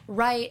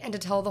right and to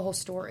tell the whole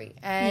story.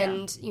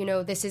 And, you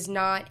know, this is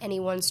not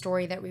anyone's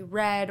story that we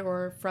read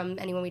or from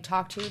anyone we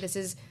talked to. This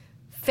is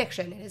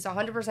fiction. It is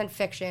 100%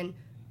 fiction,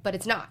 but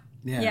it's not.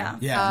 Yeah.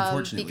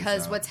 Unfortunately,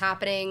 because what's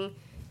happening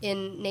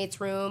in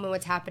Nate's room and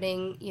what's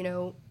happening, you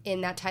know,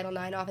 in that Title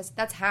IX office,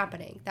 that's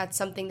happening. That's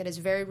something that is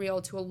very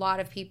real to a lot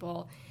of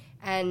people.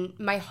 And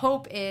my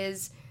hope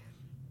is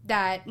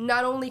that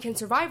not only can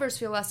survivors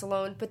feel less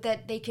alone, but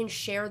that they can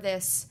share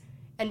this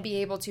and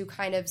be able to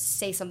kind of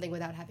say something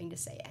without having to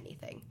say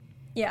anything.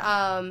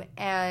 Yeah.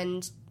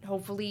 And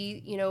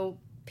hopefully, you know,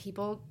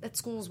 people at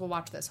schools will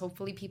watch this.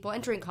 Hopefully people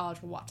entering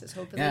college will watch this.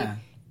 Hopefully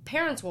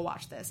parents will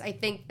watch this. I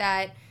think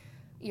that,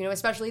 you know,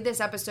 especially this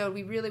episode,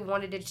 we really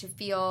wanted it to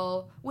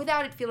feel,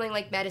 without it feeling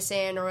like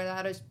medicine or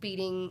without us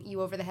beating you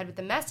over the head with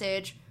the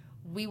message,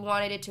 we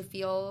wanted it to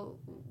feel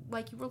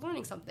like you were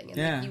learning something and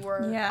that you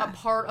were a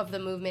part of the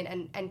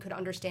movement and could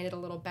understand it a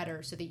little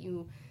better so that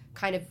you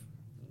kind of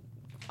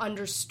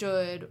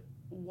understood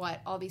what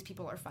all these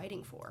people are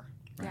fighting for.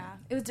 Yeah,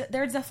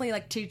 there's definitely,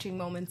 like, teaching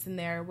moments in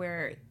there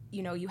where,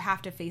 you know, you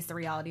have to face the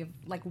reality of,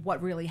 like,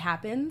 what really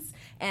happens.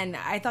 And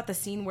I thought the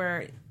scene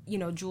where, you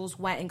know, Jules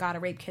went and got a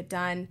rape kit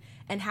done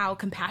and how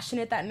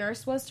compassionate that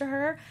nurse was to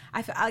her,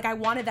 I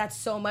wanted that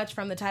so much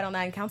from the Title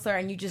IX counselor,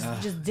 and you just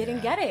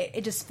didn't get it.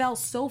 It just fell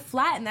so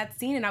flat in that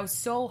scene, and I was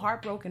so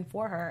heartbroken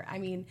for her. I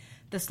mean,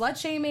 the slut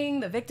shaming,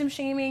 the victim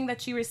shaming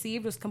that she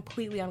received was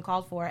completely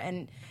uncalled for,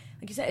 and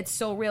like you said, it's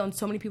so real, and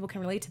so many people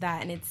can relate to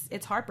that, and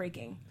it's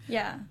heartbreaking.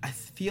 Yeah. I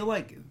feel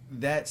like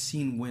that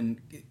scene when,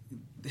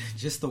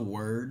 just the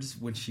words,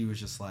 when she was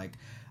just like,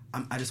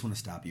 I just want to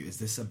stop you. Is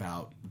this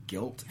about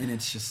guilt? And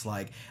it's just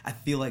like, I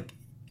feel like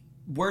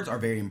words are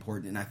very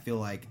important, and I feel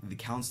like the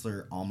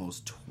counselor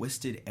almost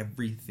twisted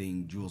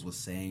everything Jules was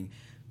saying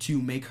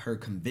to make her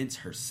convince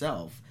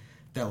herself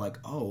that, like,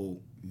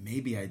 oh,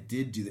 maybe I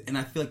did do that. And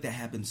I feel like that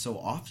happens so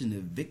often to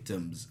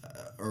victims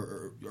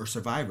or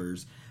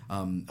survivors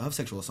of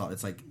sexual assault.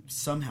 It's like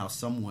somehow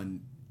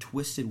someone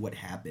twisted what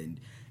happened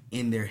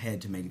in their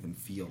head to make them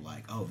feel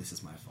like, oh, this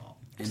is my fault.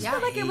 I just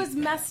felt like it was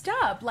messed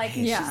up. Like,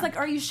 she's like,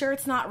 are you sure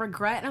it's not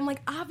regret? And I'm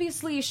like,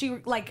 obviously she,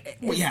 like,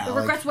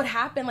 regrets what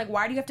happened. Like,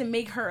 why do you have to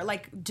make her,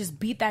 like, just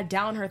beat that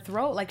down her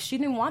throat? Like, she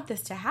didn't want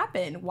this to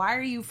happen. Why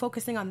are you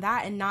focusing on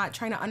that and not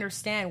trying to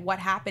understand what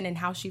happened and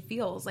how she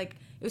feels? Like,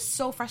 it was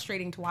so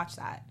frustrating to watch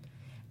that.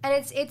 And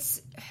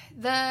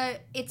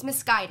it's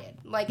misguided.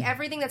 Like,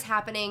 everything that's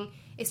happening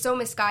is so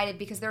misguided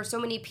because there are so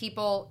many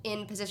people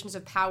in positions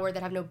of power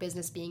that have no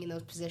business being in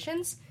those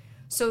positions.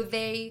 So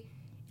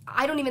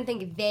I don't even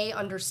think they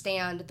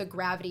understand the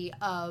gravity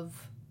of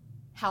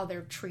how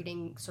they're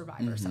treating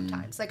survivors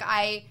sometimes. Like,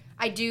 I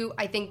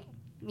think,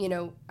 you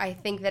know, I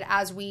think that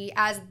as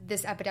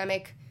this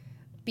epidemic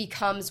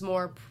becomes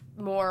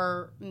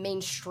more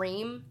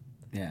mainstream,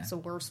 it's the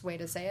worst way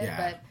to say it,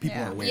 but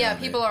people are aware of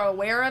it. People are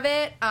aware of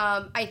it.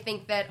 I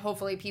think that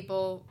hopefully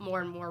people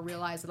more and more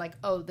realize that, like,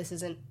 oh, this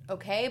isn't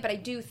okay. But I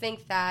do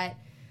think that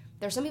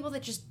there's some people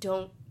that just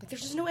don't, like,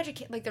 there's just no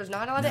education, like, there's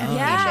not a lot of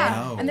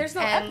education. And there's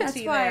no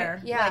empathy there.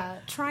 Yeah.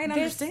 Like, try and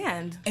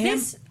understand.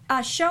 This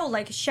show,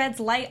 like, sheds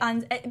light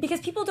on,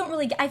 because people don't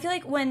really, I feel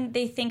like when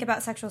they think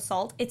about sexual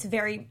assault, it's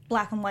very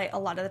black and white a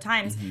lot of the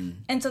times.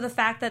 And so the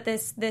fact that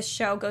this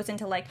show goes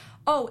into, like,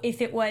 oh,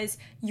 if it was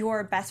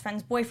your best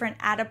friend's boyfriend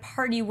at a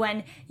party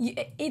when,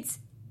 it's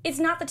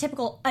not the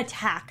typical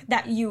attack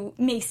that you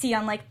may see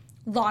on, like,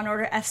 Law and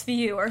Order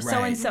SVU or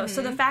so-and-so.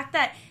 So the fact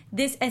that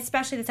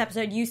especially this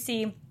episode, you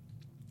see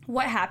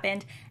what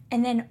happened,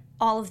 and then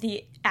all of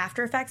the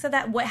after effects of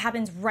that, what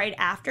happens right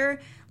after,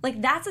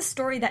 like, that's a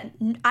story that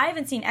I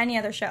haven't seen any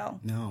other show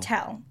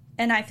tell.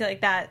 And I feel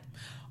like that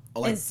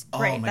is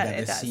great. Oh my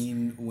God, the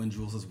scene when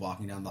Jules is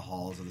walking down the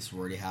halls of the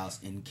sorority house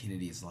and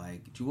Kennedy's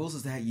like, Jules,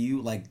 is that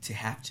you? Like, to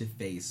have to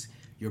face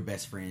your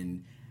best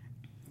friend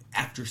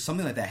after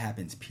something like that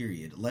happens,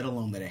 period, let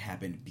alone that it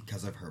happened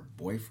because of her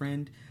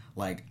boyfriend.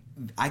 Like,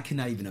 I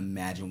cannot even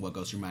imagine what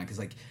goes through your mind, because,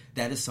 like,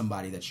 that is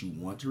somebody that you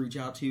want to reach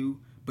out to,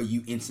 but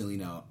you instantly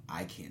know,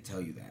 I can't tell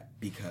you that,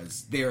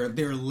 because there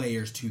are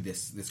layers to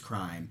this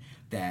crime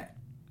that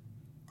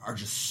are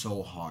just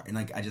so hard. And,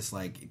 like, I just,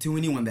 like, to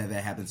anyone that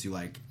happens to,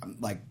 like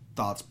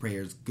thoughts,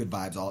 prayers, good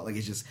vibes, all, like,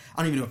 it's just,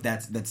 I don't even know if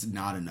that's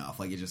not enough.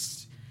 Like, it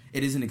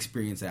is an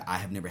experience that I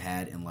have never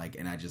had, and, like,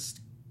 and I just,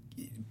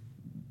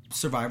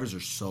 survivors are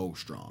so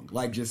strong.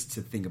 Like, just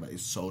to think about it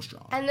is so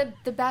strong. And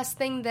the best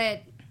thing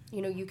that,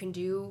 you know, you can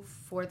do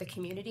for the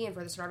community and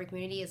for the survivor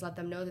community is let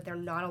them know that they're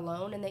not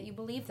alone and that you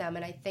believe them.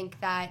 And I think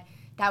that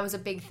was a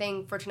big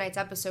thing for tonight's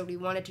episode. We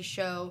wanted to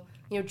show,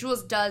 you know,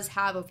 Jules does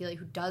have Ophelia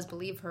who does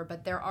believe her,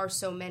 but there are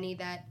so many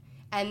that,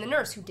 and the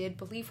nurse who did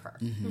believe her,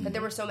 but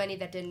there were so many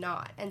that did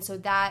not. And so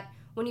that,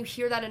 when you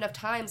hear that enough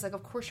times, like,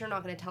 of course you're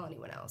not going to tell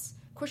anyone else.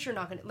 Of course you're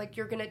not going to, like,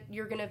 you're going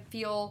to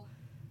feel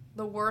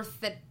the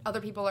worth that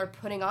other people are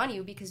putting on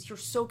you because you're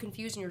so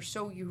confused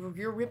and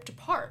you're ripped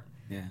apart.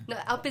 Yeah.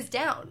 Up is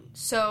down.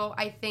 So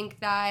I think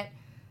that,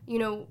 you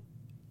know,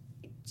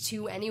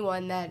 to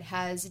anyone that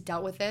has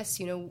dealt with this,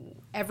 you know,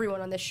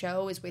 everyone on this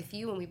show is with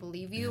you and we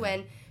believe you.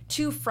 And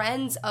to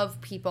friends of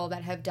people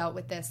that have dealt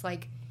with this,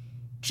 like,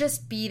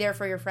 just be there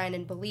for your friend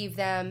and believe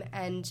them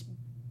and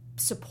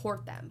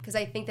support them. Because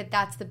I think that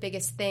that's the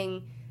biggest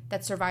thing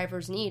that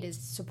survivors need is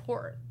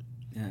support.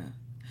 Yeah.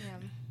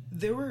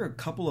 There were a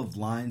couple of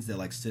lines that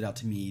like stood out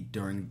to me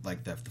during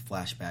like the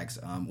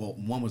flashbacks. Well,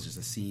 one was just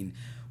a scene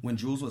when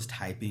Jules was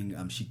typing.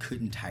 She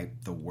couldn't type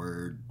the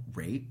word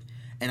rape,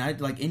 and I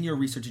like in your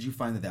research, did you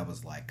find that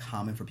was like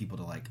common for people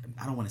to like,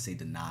 I don't want to say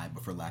deny,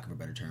 but for lack of a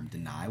better term,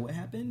 deny what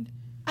happened?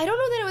 I don't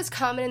know that it was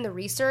common in the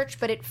research,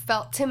 but it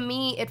felt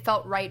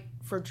right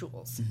for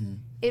Jules. Mm-hmm.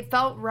 It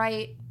felt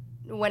right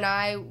when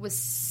I was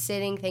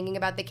sitting thinking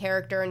about the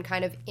character and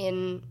kind of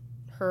in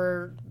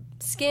her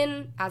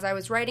skin as I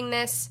was writing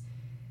this.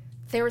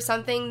 There was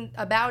something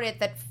about it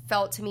that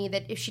felt to me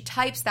that if she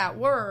types that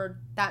word,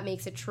 that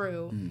makes it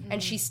true. Mm-hmm.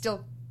 And she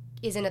still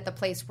isn't at the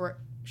place where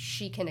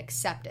she can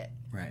accept it.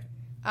 Right.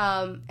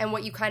 And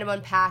what you kind of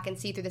unpack and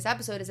see through this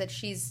episode is that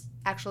she's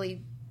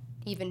actually,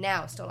 even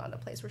now, still not in a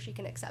place where she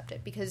can accept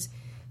it. Because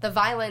the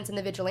violence and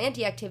the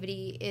vigilante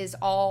activity is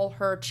all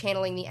her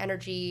channeling the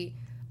energy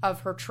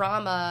of her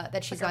trauma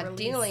that she's not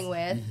dealing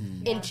with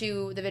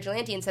into the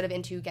vigilante instead of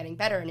into getting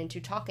better and into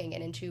talking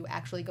and into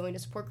actually going to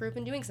support group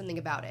and doing something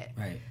about it.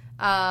 Right.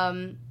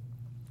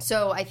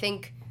 So I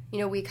think, you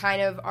know, we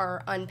kind of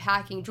are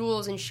unpacking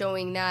Jules and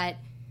showing that,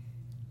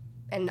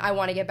 and I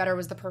Want to Get Better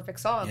was the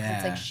perfect song. Yeah.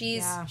 It's like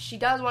she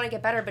does want to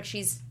get better, but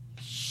she's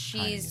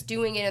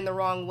doing it in the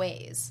wrong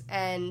ways.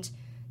 And,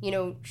 you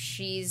know,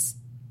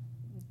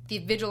 the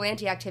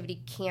vigilante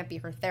activity can't be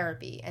her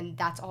therapy, and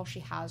that's all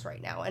she has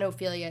right now. And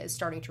Ophelia is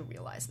starting to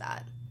realize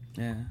that.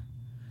 Yeah.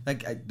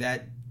 Like,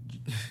 that,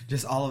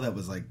 just all of that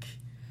was like,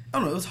 I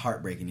don't know, it was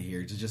heartbreaking to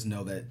hear, to just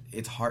know that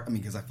it's hard. I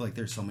mean, because I feel like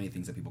there's so many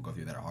things that people go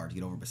through that are hard to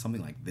get over, but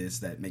something like this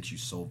that makes you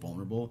so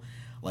vulnerable,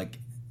 like,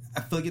 I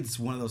feel like it's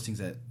one of those things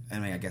that, I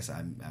mean, I guess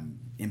I'm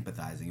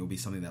empathizing. It will be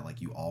something that, like,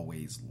 you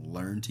always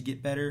learn to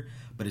get better,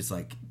 but it's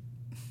like...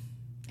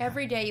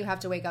 Every day you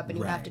have to wake up and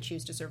you have to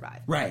choose to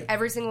survive. Right.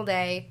 Every single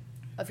day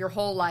of your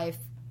whole life,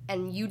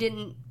 and you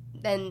didn't,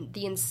 then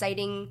the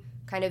inciting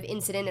kind of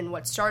incident and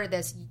what started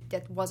this,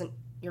 that wasn't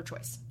your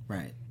choice.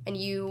 Right. And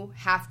you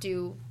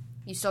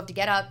still have to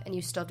get up and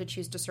you still have to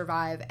choose to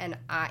survive. And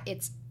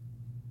it's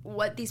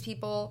what these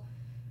people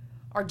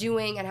are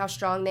doing and how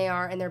strong they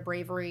are and their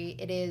bravery.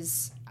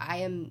 I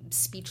am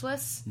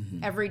speechless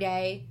every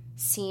day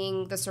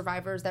seeing the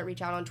survivors that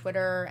reach out on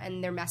Twitter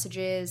and their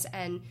messages,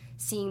 and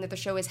seeing that the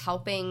show is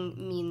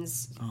helping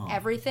means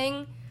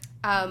everything.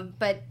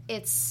 But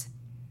it's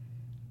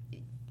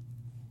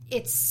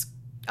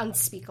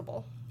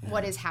unspeakable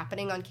what is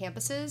happening on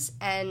campuses,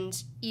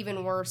 and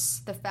even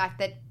worse, the fact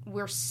that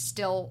we're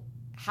still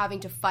having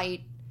to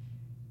fight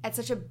at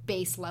such a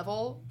base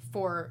level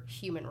for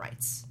human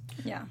rights.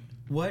 Yeah.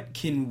 What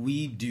can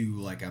we do,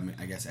 like,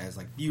 I guess, as,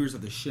 like, viewers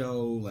of the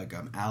show, like,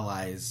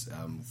 allies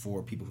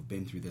for people who've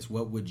been through this?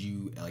 What would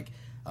you, like,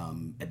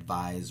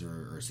 advise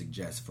or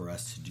suggest for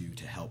us to do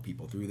to help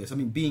people through this? I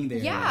mean, being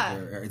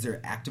there, is there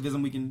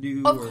activism we can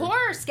do? Of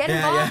course, get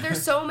involved.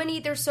 There's so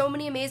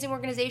many amazing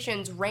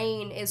organizations.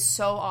 RAINN is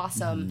so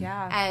awesome.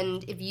 Yeah.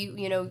 And if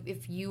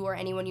you or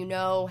anyone you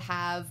know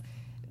have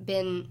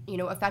been,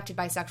 affected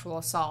by sexual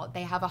assault,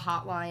 they have a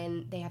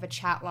hotline, they have a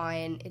chat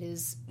line. It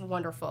is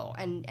wonderful,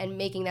 and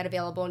making that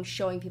available and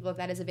showing people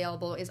that is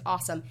available is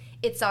awesome.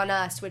 It's on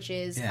Us, which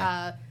is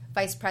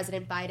Vice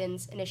President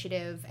Biden's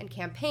initiative and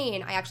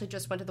campaign. I actually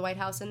just went to the White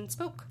House and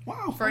spoke.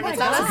 Wow! For It's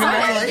on Us.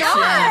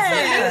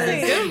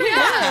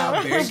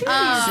 Congratulations!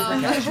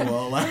 Super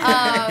casual.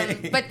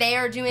 But they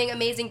are doing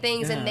amazing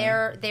things, and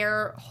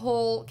their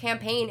whole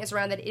campaign is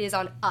around that it is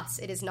on us.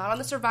 It is not on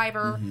the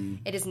survivor. Mm-hmm.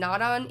 It is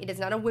not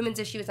a women's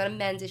issue. It's not a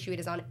men's issue. It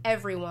is on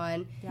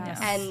everyone. Yes.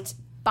 And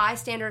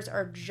bystanders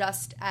are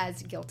just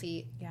as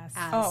guilty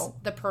as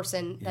the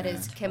person that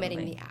is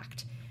committing the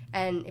act.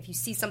 And if you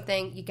see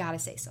something, you gotta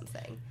say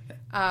something.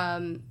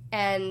 And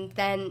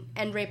then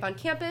End Rape on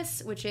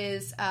Campus, which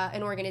is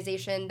an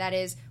organization that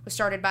was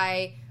started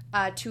by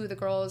two of the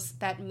girls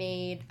that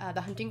made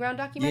the Hunting Ground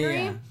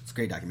documentary. Yeah. It's a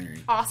great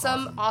documentary.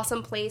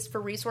 Awesome place for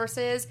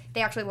resources.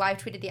 They actually live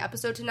tweeted the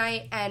episode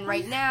tonight, and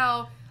right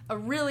now, a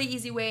really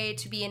easy way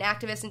to be an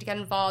activist and to get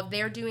involved,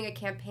 they're doing a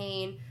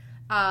campaign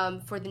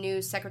for the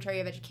new Secretary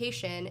of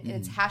Education, and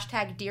it's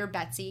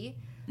 #DearBetsy.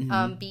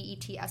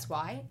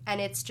 BETSY, and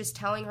it's just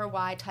telling her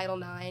why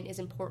Title IX is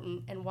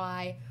important and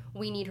why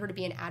we need her to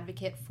be an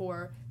advocate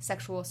for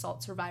sexual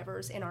assault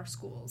survivors in our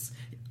schools.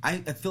 I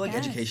feel like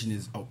education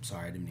is... Oh,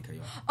 sorry, I didn't mean to cut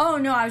you off. Oh,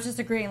 no, I was just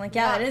agreeing. Like,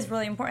 that is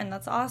really important.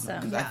 That's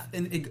awesome.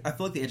 I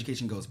feel like the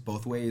education goes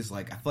both ways.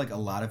 Like, I feel like a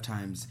lot of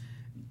times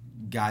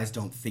guys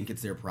don't think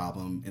it's their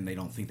problem and they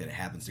don't think that it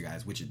happens to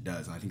guys, which it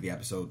does. And I think the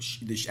episode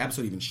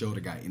even showed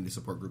a guy in the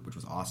support group, which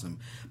was awesome.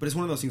 But it's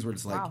one of those things where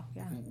it's like,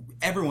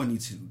 everyone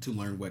needs to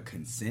learn what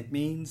consent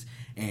means,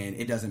 and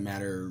it doesn't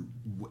matter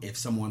if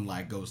someone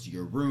like goes to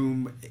your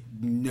room.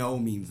 No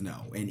means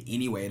no. And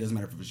anyway, it doesn't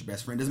matter if it's your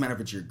best friend. It doesn't matter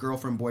if it's your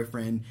girlfriend,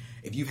 boyfriend.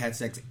 If you've had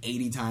sex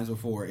 80 times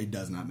before, it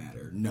does not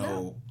matter.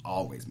 No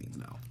always means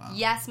no.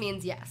 Yes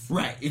means yes.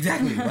 Right,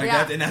 exactly. Like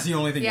and that's the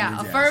only thing. Yeah,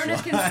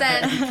 affirmative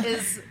consent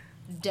is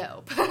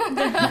dope.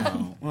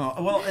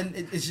 Well, and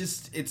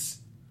it's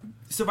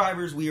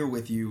survivors. We are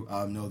with you.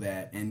 Know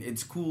that, and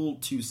it's cool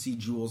to see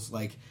Jules.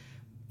 Like,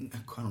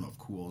 I don't know if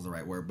 "cool" is the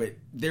right word, but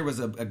there was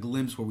a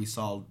glimpse where we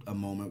saw a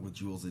moment with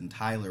Jules and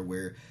Tyler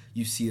where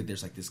you see that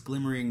there's like this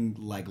glimmering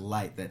like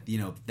light that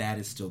that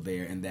is still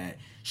there, and that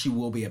she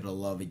will be able to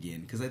love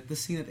again, because the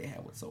scene that they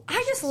had was so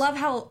precious. I just love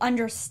how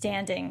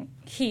understanding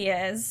he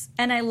is,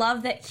 and I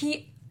love that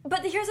he.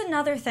 But here's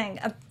another thing.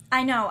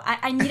 I know.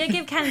 I need to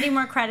give Kennedy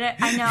more credit.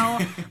 I know.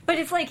 But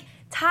it's like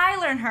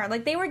Tyler and her.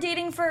 Like, they were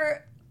dating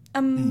for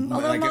a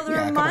little over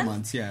a month. Couple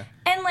months, yeah.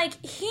 And,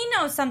 like, he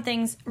knows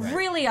something's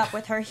really up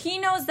with her. He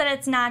knows that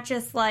it's not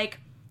just like,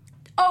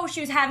 oh,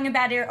 she was having a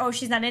bad day, or oh,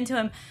 she's not into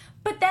him.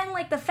 But then,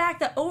 like, the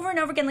fact that over and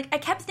over again, like, I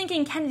kept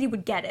thinking Kennedy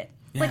would get it.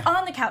 Yeah. Like,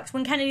 on the couch,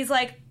 when Kennedy's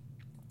like,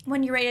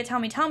 when you're ready to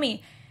tell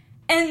me.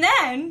 And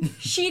then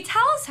she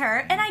tells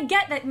her, and I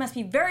get that it must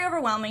be very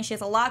overwhelming. She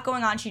has a lot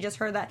going on. She just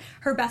heard that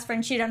her best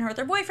friend cheated on her with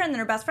her boyfriend, then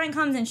her best friend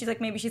comes, and she's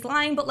like, maybe she's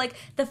lying. But, like,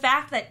 the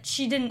fact that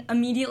she didn't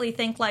immediately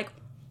think, like,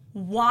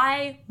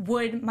 why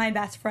would my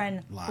best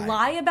friend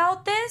lie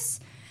about this?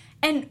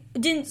 And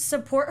didn't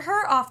support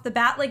her off the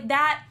bat like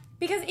that.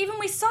 Because even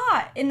we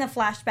saw in the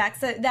flashbacks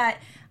that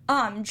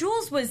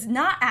Jules was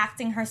not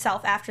acting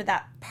herself after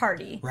that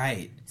party.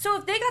 Right. So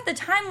if they got the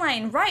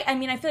timeline right, I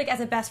mean, I feel like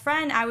as a best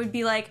friend, I would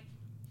be like,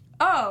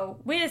 oh,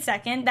 wait a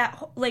second, that,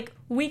 like,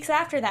 weeks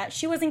after that,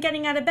 she wasn't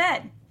getting out of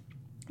bed.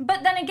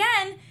 But then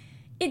again,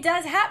 it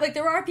does happen. Like,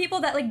 there are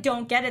people that, like,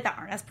 don't get it, that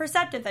aren't as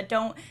perceptive, that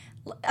don't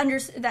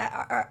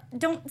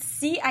don't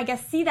see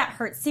that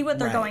hurt, see what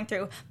they're going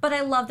through. But I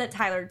love that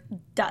Tyler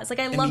does. Like,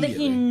 I love that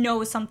he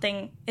knows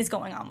something is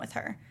going on with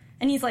her.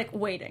 And he's, like,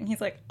 waiting.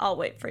 He's like, I'll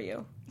wait for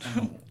you.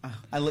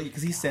 I love it,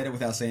 because he said it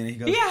without saying it. He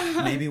goes,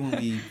 maybe when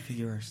we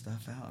figure our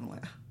stuff out. And I'm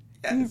like,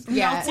 yes.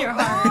 Melts your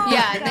heart.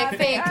 Yeah, Nick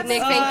Fink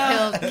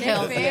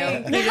kills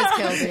you. He just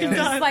kills you.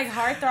 Just like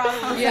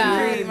heartthrob.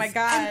 Yeah. Oh my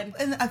God.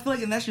 And I feel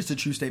like, and that's just a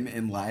true statement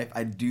in life.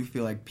 I do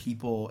feel like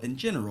people in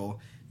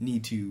general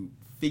need to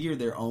figure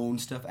their own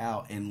stuff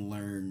out and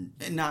learn,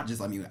 and not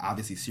just, I mean,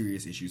 obviously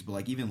serious issues, but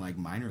like even like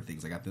minor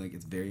things. Like, I feel like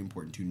it's very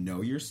important to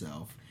know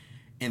yourself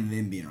and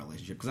then be in a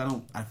relationship,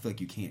 because I feel like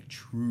you can't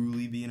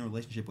truly be in a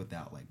relationship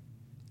without, like,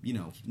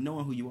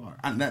 knowing who you are.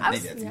 Maybe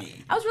that's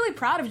me. I was really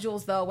proud of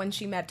Jules, though, when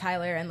she met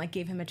Tyler and, like,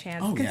 gave him a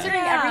chance.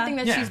 Considering everything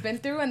that she's been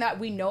through and that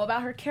we know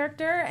about her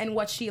character and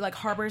what she, like,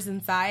 harbors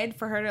inside,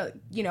 for her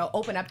to,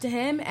 open up to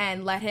him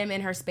and let him in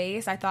her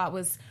space, I thought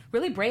was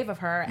really brave of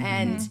her. Mm-hmm.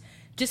 And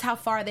just how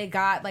far they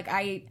got. Like,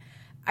 I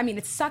mean,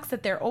 it sucks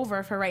that they're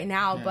over for right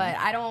now, but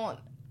I don't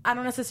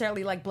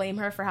necessarily, like, blame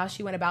her for how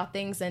she went about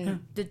things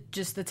and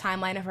just the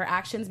timeline of her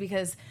actions,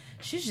 because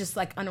she's just,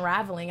 like,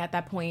 unraveling at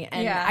that point.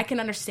 And I can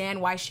understand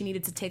why she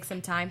needed to take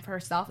some time for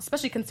herself,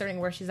 especially considering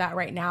where she's at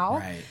right now.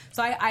 Right.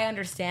 So I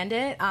understand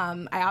it.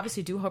 I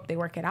obviously do hope they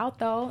work it out,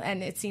 though.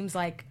 And it seems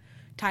like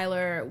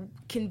Tyler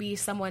can be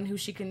someone who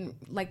she can,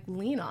 like,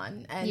 lean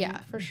on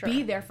and for sure.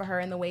 be there for her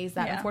in the ways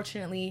that,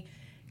 unfortunately,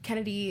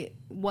 Kennedy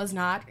is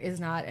not,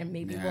 and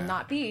maybe will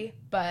not be.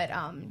 But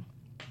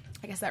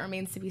I guess that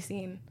remains to be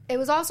seen. It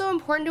was also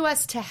important to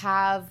us to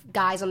have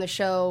guys on the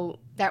show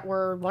that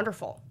were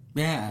wonderful.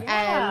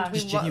 Yeah. And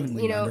just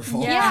genuinely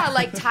wonderful. Yeah,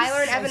 like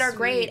Tyler and Evan are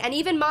great. And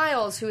even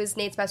Miles, who is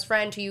Nate's best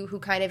friend, who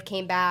kind of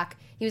came back.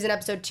 He was in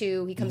episode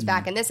 2. He comes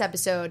back in this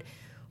episode.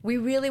 We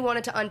really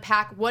wanted to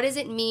unpack, what does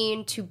it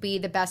mean to be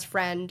the best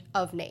friend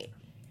of Nate?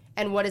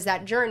 And what is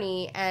that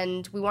journey?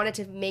 And we wanted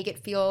to make it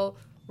feel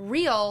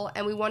real,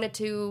 and we wanted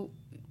to,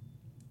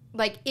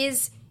 like,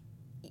 is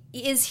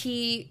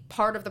he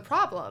part of the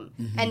problem?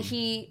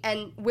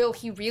 And will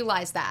he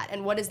realize that?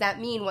 And what does that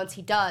mean once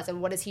he does? And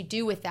what does he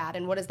do with that?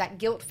 And what does that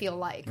guilt feel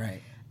like?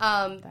 Right.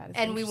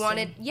 And we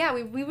wanted,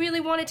 we really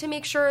wanted to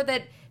make sure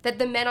that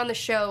the men on the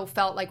show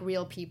felt like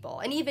real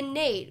people. And even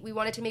Nate, we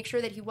wanted to make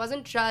sure that he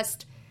wasn't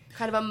just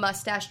kind of a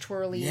mustache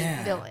twirly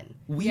villain.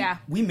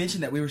 We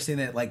mentioned that. We were saying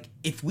that, like,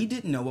 if we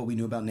didn't know what we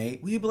knew about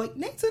Nate, we'd be like,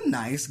 Nate's a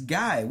nice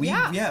guy.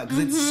 Because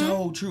it's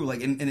so true.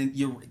 Like, and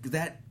you're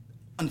that.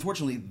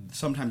 Unfortunately,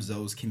 sometimes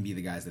those can be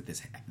the guys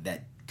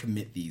that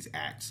commit these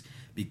acts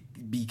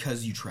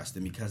because you trust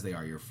them, because they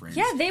are your friends.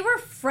 Yeah, they were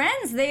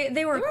friends.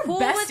 They were cool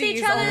with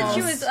each other. Almost.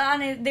 She was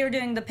on it. They were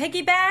doing the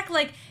piggyback.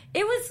 Like,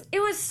 it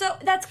was so,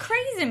 that's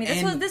crazy to me.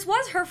 This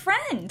was her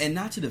friend. And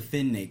not to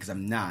defend Nate, because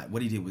I'm not.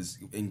 What he did was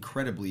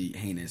incredibly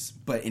heinous.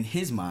 But in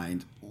his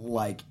mind,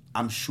 like,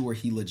 I'm sure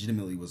he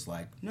legitimately was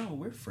like, no,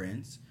 we're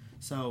friends.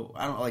 So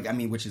I don't like. I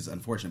mean, which is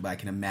unfortunate, but I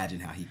can imagine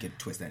how he could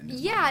twist that in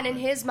his mind. And in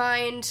his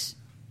mind,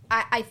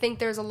 I think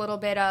there's a little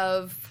bit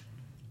of,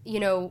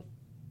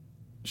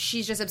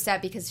 she's just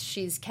upset because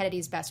she's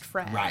Kennedy's best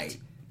friend. Right.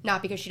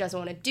 Not because she doesn't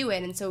want to do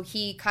it. And so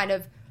he kind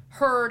of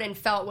heard and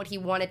felt what he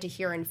wanted to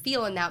hear and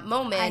feel in that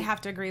moment. I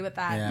have to agree with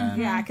that.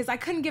 Yeah, because I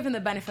couldn't give him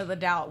the benefit of the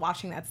doubt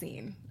watching that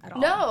scene at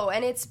all. No,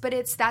 and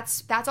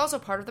that's also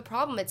part of the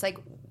problem. It's like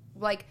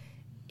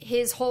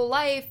his whole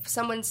life,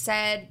 someone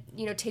said,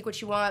 take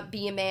what you want,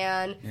 be a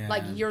man,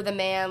 like you're the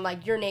man,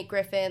 like you're Nate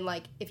Griffin,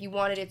 like if you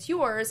want it, it's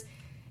yours.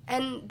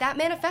 And that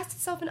manifests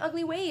itself in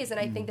ugly ways. And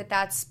I think that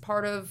that's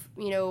part of,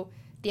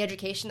 the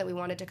education that we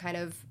wanted to kind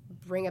of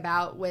bring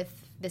about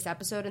with this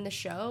episode and the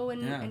show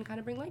and kind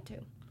of bring light to.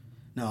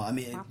 No, I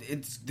mean,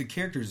 it's the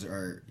characters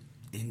are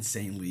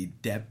insanely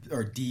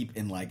deep,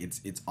 and like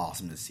it's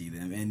awesome to see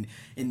them,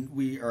 and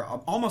we are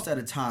almost out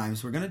of time,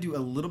 so we're gonna do a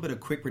little bit of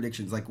quick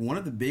predictions. Like one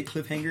of the big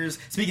cliffhangers,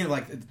 speaking of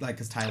like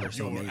because Tyler's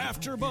so amazing.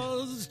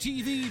 AfterBuzz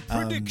TV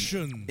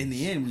predictions. In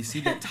the end, we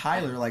see that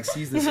Tyler like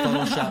sees this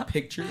Photoshop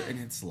picture, and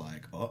it's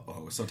like,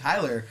 uh-oh. So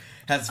Tyler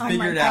has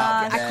figured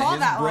out that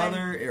his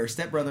brother or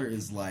stepbrother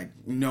is like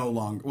no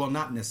longer, well,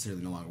 not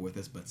necessarily no longer with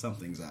us, but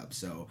something's up.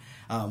 So,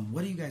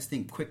 what do you guys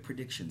think? Quick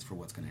predictions for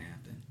what's gonna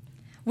happen.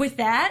 With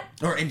that,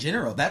 or in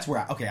general, that's where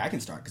I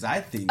can start because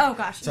I think. Oh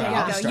gosh,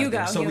 you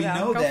go. So we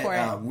know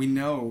that we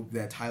know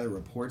that Tyler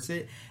reports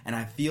it, and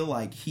I feel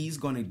like he's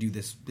going to do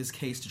this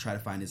case to try to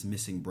find his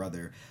missing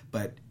brother.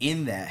 But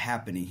in that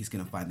happening, he's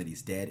going to find that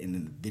he's dead, and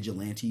then the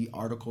vigilante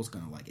article is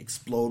going to like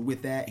explode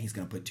with that. And he's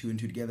going to put 2 and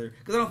 2 together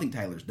because I don't think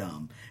Tyler's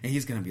dumb, and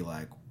he's going to be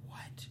like,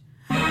 "What?"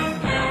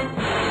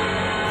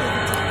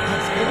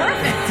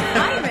 Perfect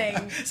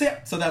timing.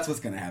 So that's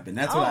what's going to happen.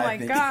 That's what I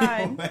think. Oh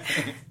my god.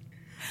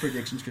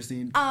 Predictions,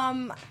 Christine?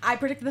 I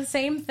predicted the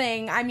same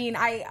thing. I mean,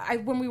 I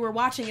when we were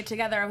watching it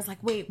together, I was like,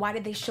 wait, why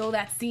did they show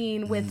that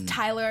scene with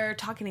Tyler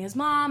talking to his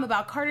mom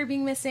about Carter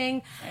being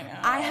missing?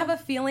 I have a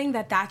feeling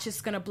that that's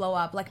just going to blow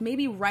up. Like,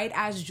 maybe right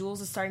as Jules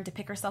is starting to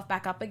pick herself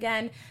back up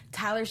again,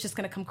 Tyler's just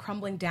going to come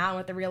crumbling down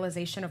with the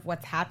realization of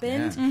what's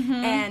happened.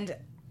 Yeah. And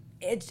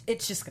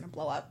it's just going to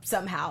blow up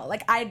somehow.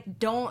 Like, I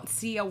don't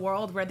see a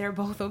world where they're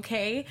both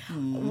okay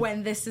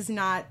when this is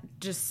not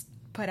just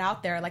put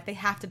out there. Like, they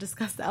have to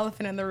discuss the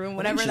elephant in the room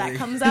whenever that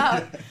comes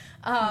up.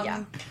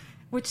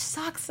 Which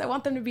sucks. I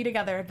want them to be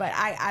together, but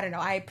I don't know.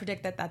 I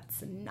predict that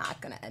that's not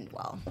going to end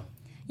well.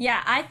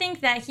 Yeah, I think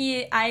that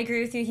I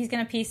agree with you. He's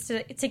going to piece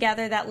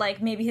together that,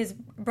 like, maybe his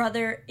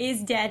brother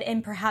is dead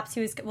and perhaps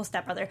he was,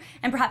 stepbrother,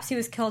 and perhaps he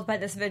was killed by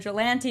this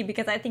vigilante,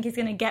 because I think he's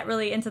going to get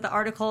really into the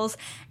articles.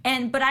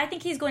 But I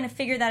think he's going to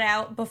figure that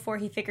out before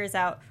he figures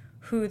out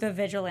who the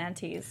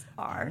vigilantes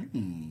are.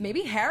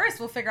 Maybe Harris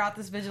will figure out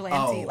this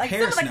vigilante. Oh, like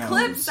Harris some of the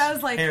clips, I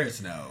was like,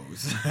 Harris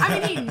knows. I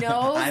mean, he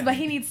knows, but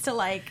he needs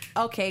to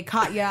okay,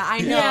 Katya, I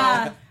know.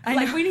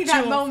 Yeah, we need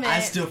that moment. I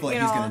still feel like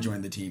he's going to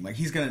join the team. Like,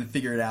 he's going to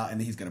figure it out, and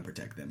then he's going to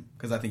protect them.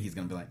 Because I think he's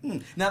going to be like,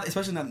 now,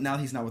 especially now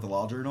he's not with the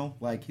Law Journal.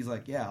 Like, he's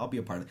like, yeah, I'll be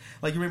a part of it.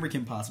 Like, you remember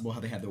Kim Possible, how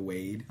they had the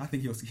Wade? I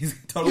think he's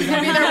totally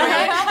going to be their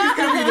Wade. He's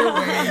going to be their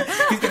Wade.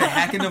 He's going to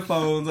hack into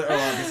phones, or I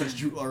guess that's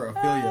Drew or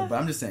Ophelia.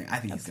 But I'm just saying, I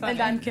think he's going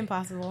to. And I'm Kim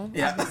Possible.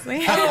 Yeah. Obviously.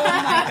 Oh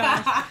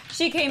my gosh.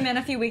 She came in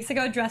a few weeks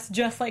ago dressed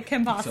just like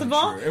Kim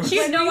Possible. So she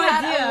had no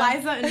idea.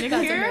 Eliza and Nick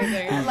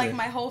here. Like,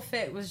 my whole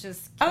fit was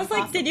just Kim I was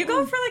like, did you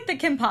go for like the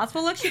Kim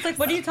Possible look? She's like,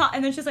 what are you talking?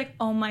 And then she's like,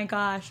 oh my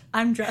gosh,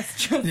 I'm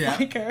dressed just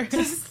like her.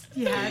 Just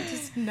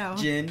no.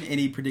 Jen,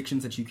 any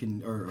predictions that you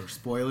can, or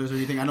spoilers or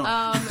anything? I don't.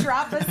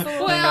 Drop us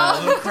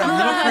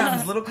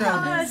a little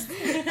crumbs.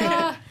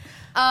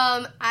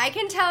 I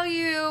can tell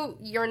you,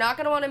 you're not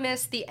going to want to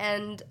miss the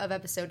end of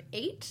episode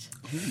 8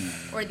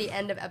 or the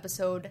end of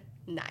episode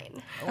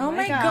 9. Oh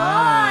my gosh.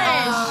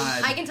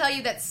 I can tell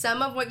you that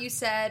some of what you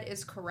said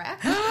is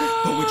correct.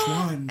 But which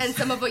ones? And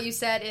some of what you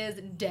said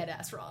is dead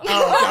ass wrong.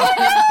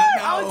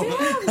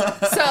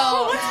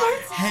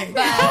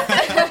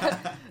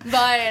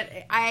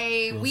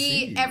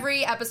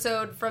 Every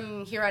episode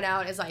from here on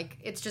out is like,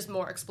 it's just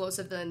more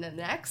explosive than the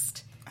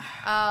next.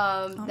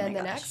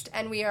 Next,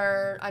 and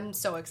I'm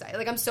so excited.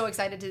 Like, I'm so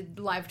excited to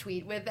live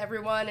tweet with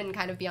everyone and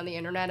kind of be on the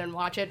internet and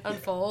watch it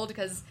unfold,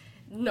 because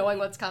knowing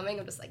what's coming,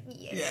 I'm just like,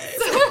 yes.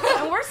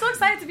 And we're so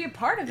excited to be a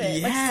part of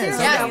it. Yes. Like,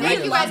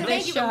 seriously. Yes,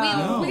 thank you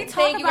guys.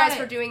 Thank you guys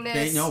for doing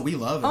this. We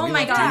love it. Oh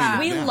my gosh,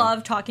 we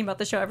love talking about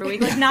the show every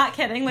week. Like, not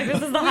kidding. Like,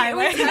 this is the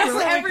highlight.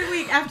 Every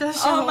week after the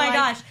show. Oh my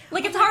gosh.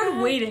 Like, it's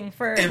hard waiting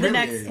for the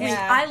next week.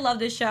 Yeah. I love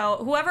this show.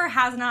 Whoever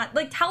has not,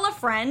 like, tell a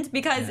friend,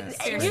 because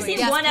you've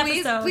seen one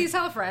episode. Please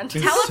tell a friend.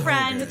 Tell a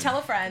friend. Tell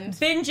a friend.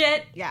 Binge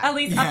it, at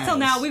least up till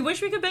now. We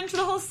wish we could binge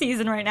the whole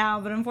season right now,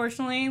 but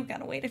unfortunately, we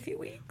gotta wait a few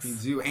weeks. We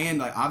do, and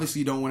like,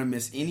 obviously you don't want to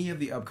miss any of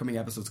the upcoming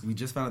episodes, because we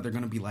just found out they're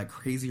going to be like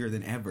crazier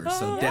than ever.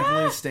 So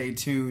definitely stay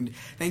tuned.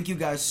 Thank you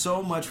guys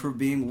so much for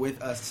being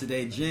with us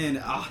today.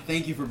 Jen,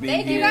 thank you for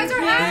being here. Thank you guys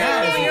for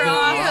having me. You're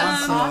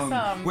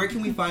awesome. Where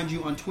can we find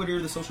you on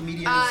Twitter, the social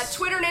media?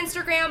 Twitter and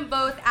Instagram,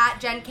 both at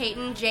Jen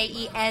Kaytin,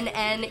 JenNnkaytin.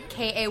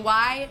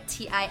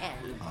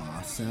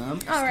 Awesome.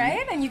 All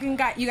right, and you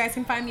guys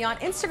can find me on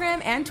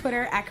Instagram and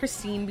Twitter at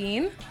Christine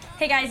Bean.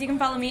 Hey guys, you can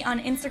follow me on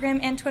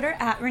Instagram and Twitter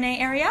at Renee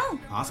Ariel.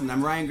 Awesome.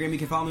 I'm Ryan Graham. You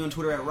can follow me on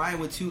Twitter at Ryan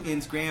with 2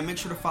 N's Graham. Make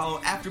sure to follow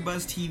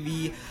AfterBuzz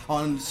TV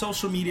on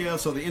social media,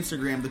 so the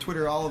Instagram, the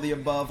Twitter, all of the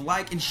above.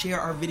 Like and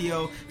share our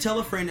video. Tell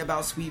a friend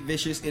about Sweet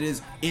Vicious. It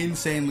is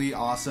insanely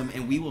awesome,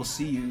 and we will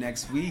see you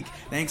next week.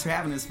 Thanks for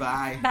having us.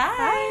 Bye.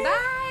 Bye.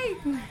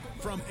 Bye.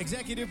 From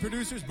executive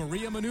producers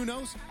Maria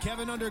Menounos,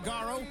 Kevin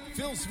Undergaro,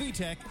 Phil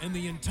Svitek, and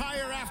the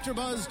entire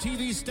AfterBuzz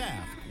TV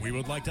staff, we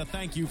would like to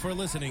thank you for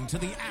listening to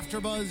the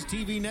AfterBuzz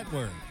TV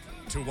network.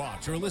 To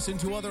watch or listen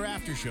to other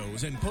after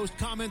shows and post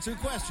comments or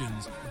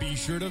questions, be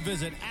sure to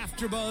visit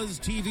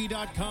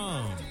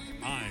AfterBuzzTV.com.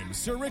 I'm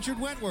Sir Richard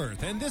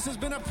Wentworth, and this has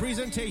been a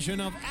presentation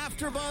of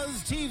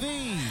AfterBuzz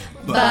TV.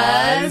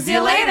 Buzz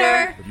you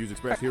later. The views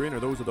expressed herein are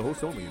those of the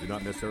hosts only and do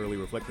not necessarily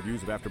reflect the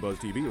views of AfterBuzz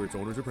TV or its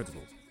owners or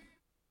principals.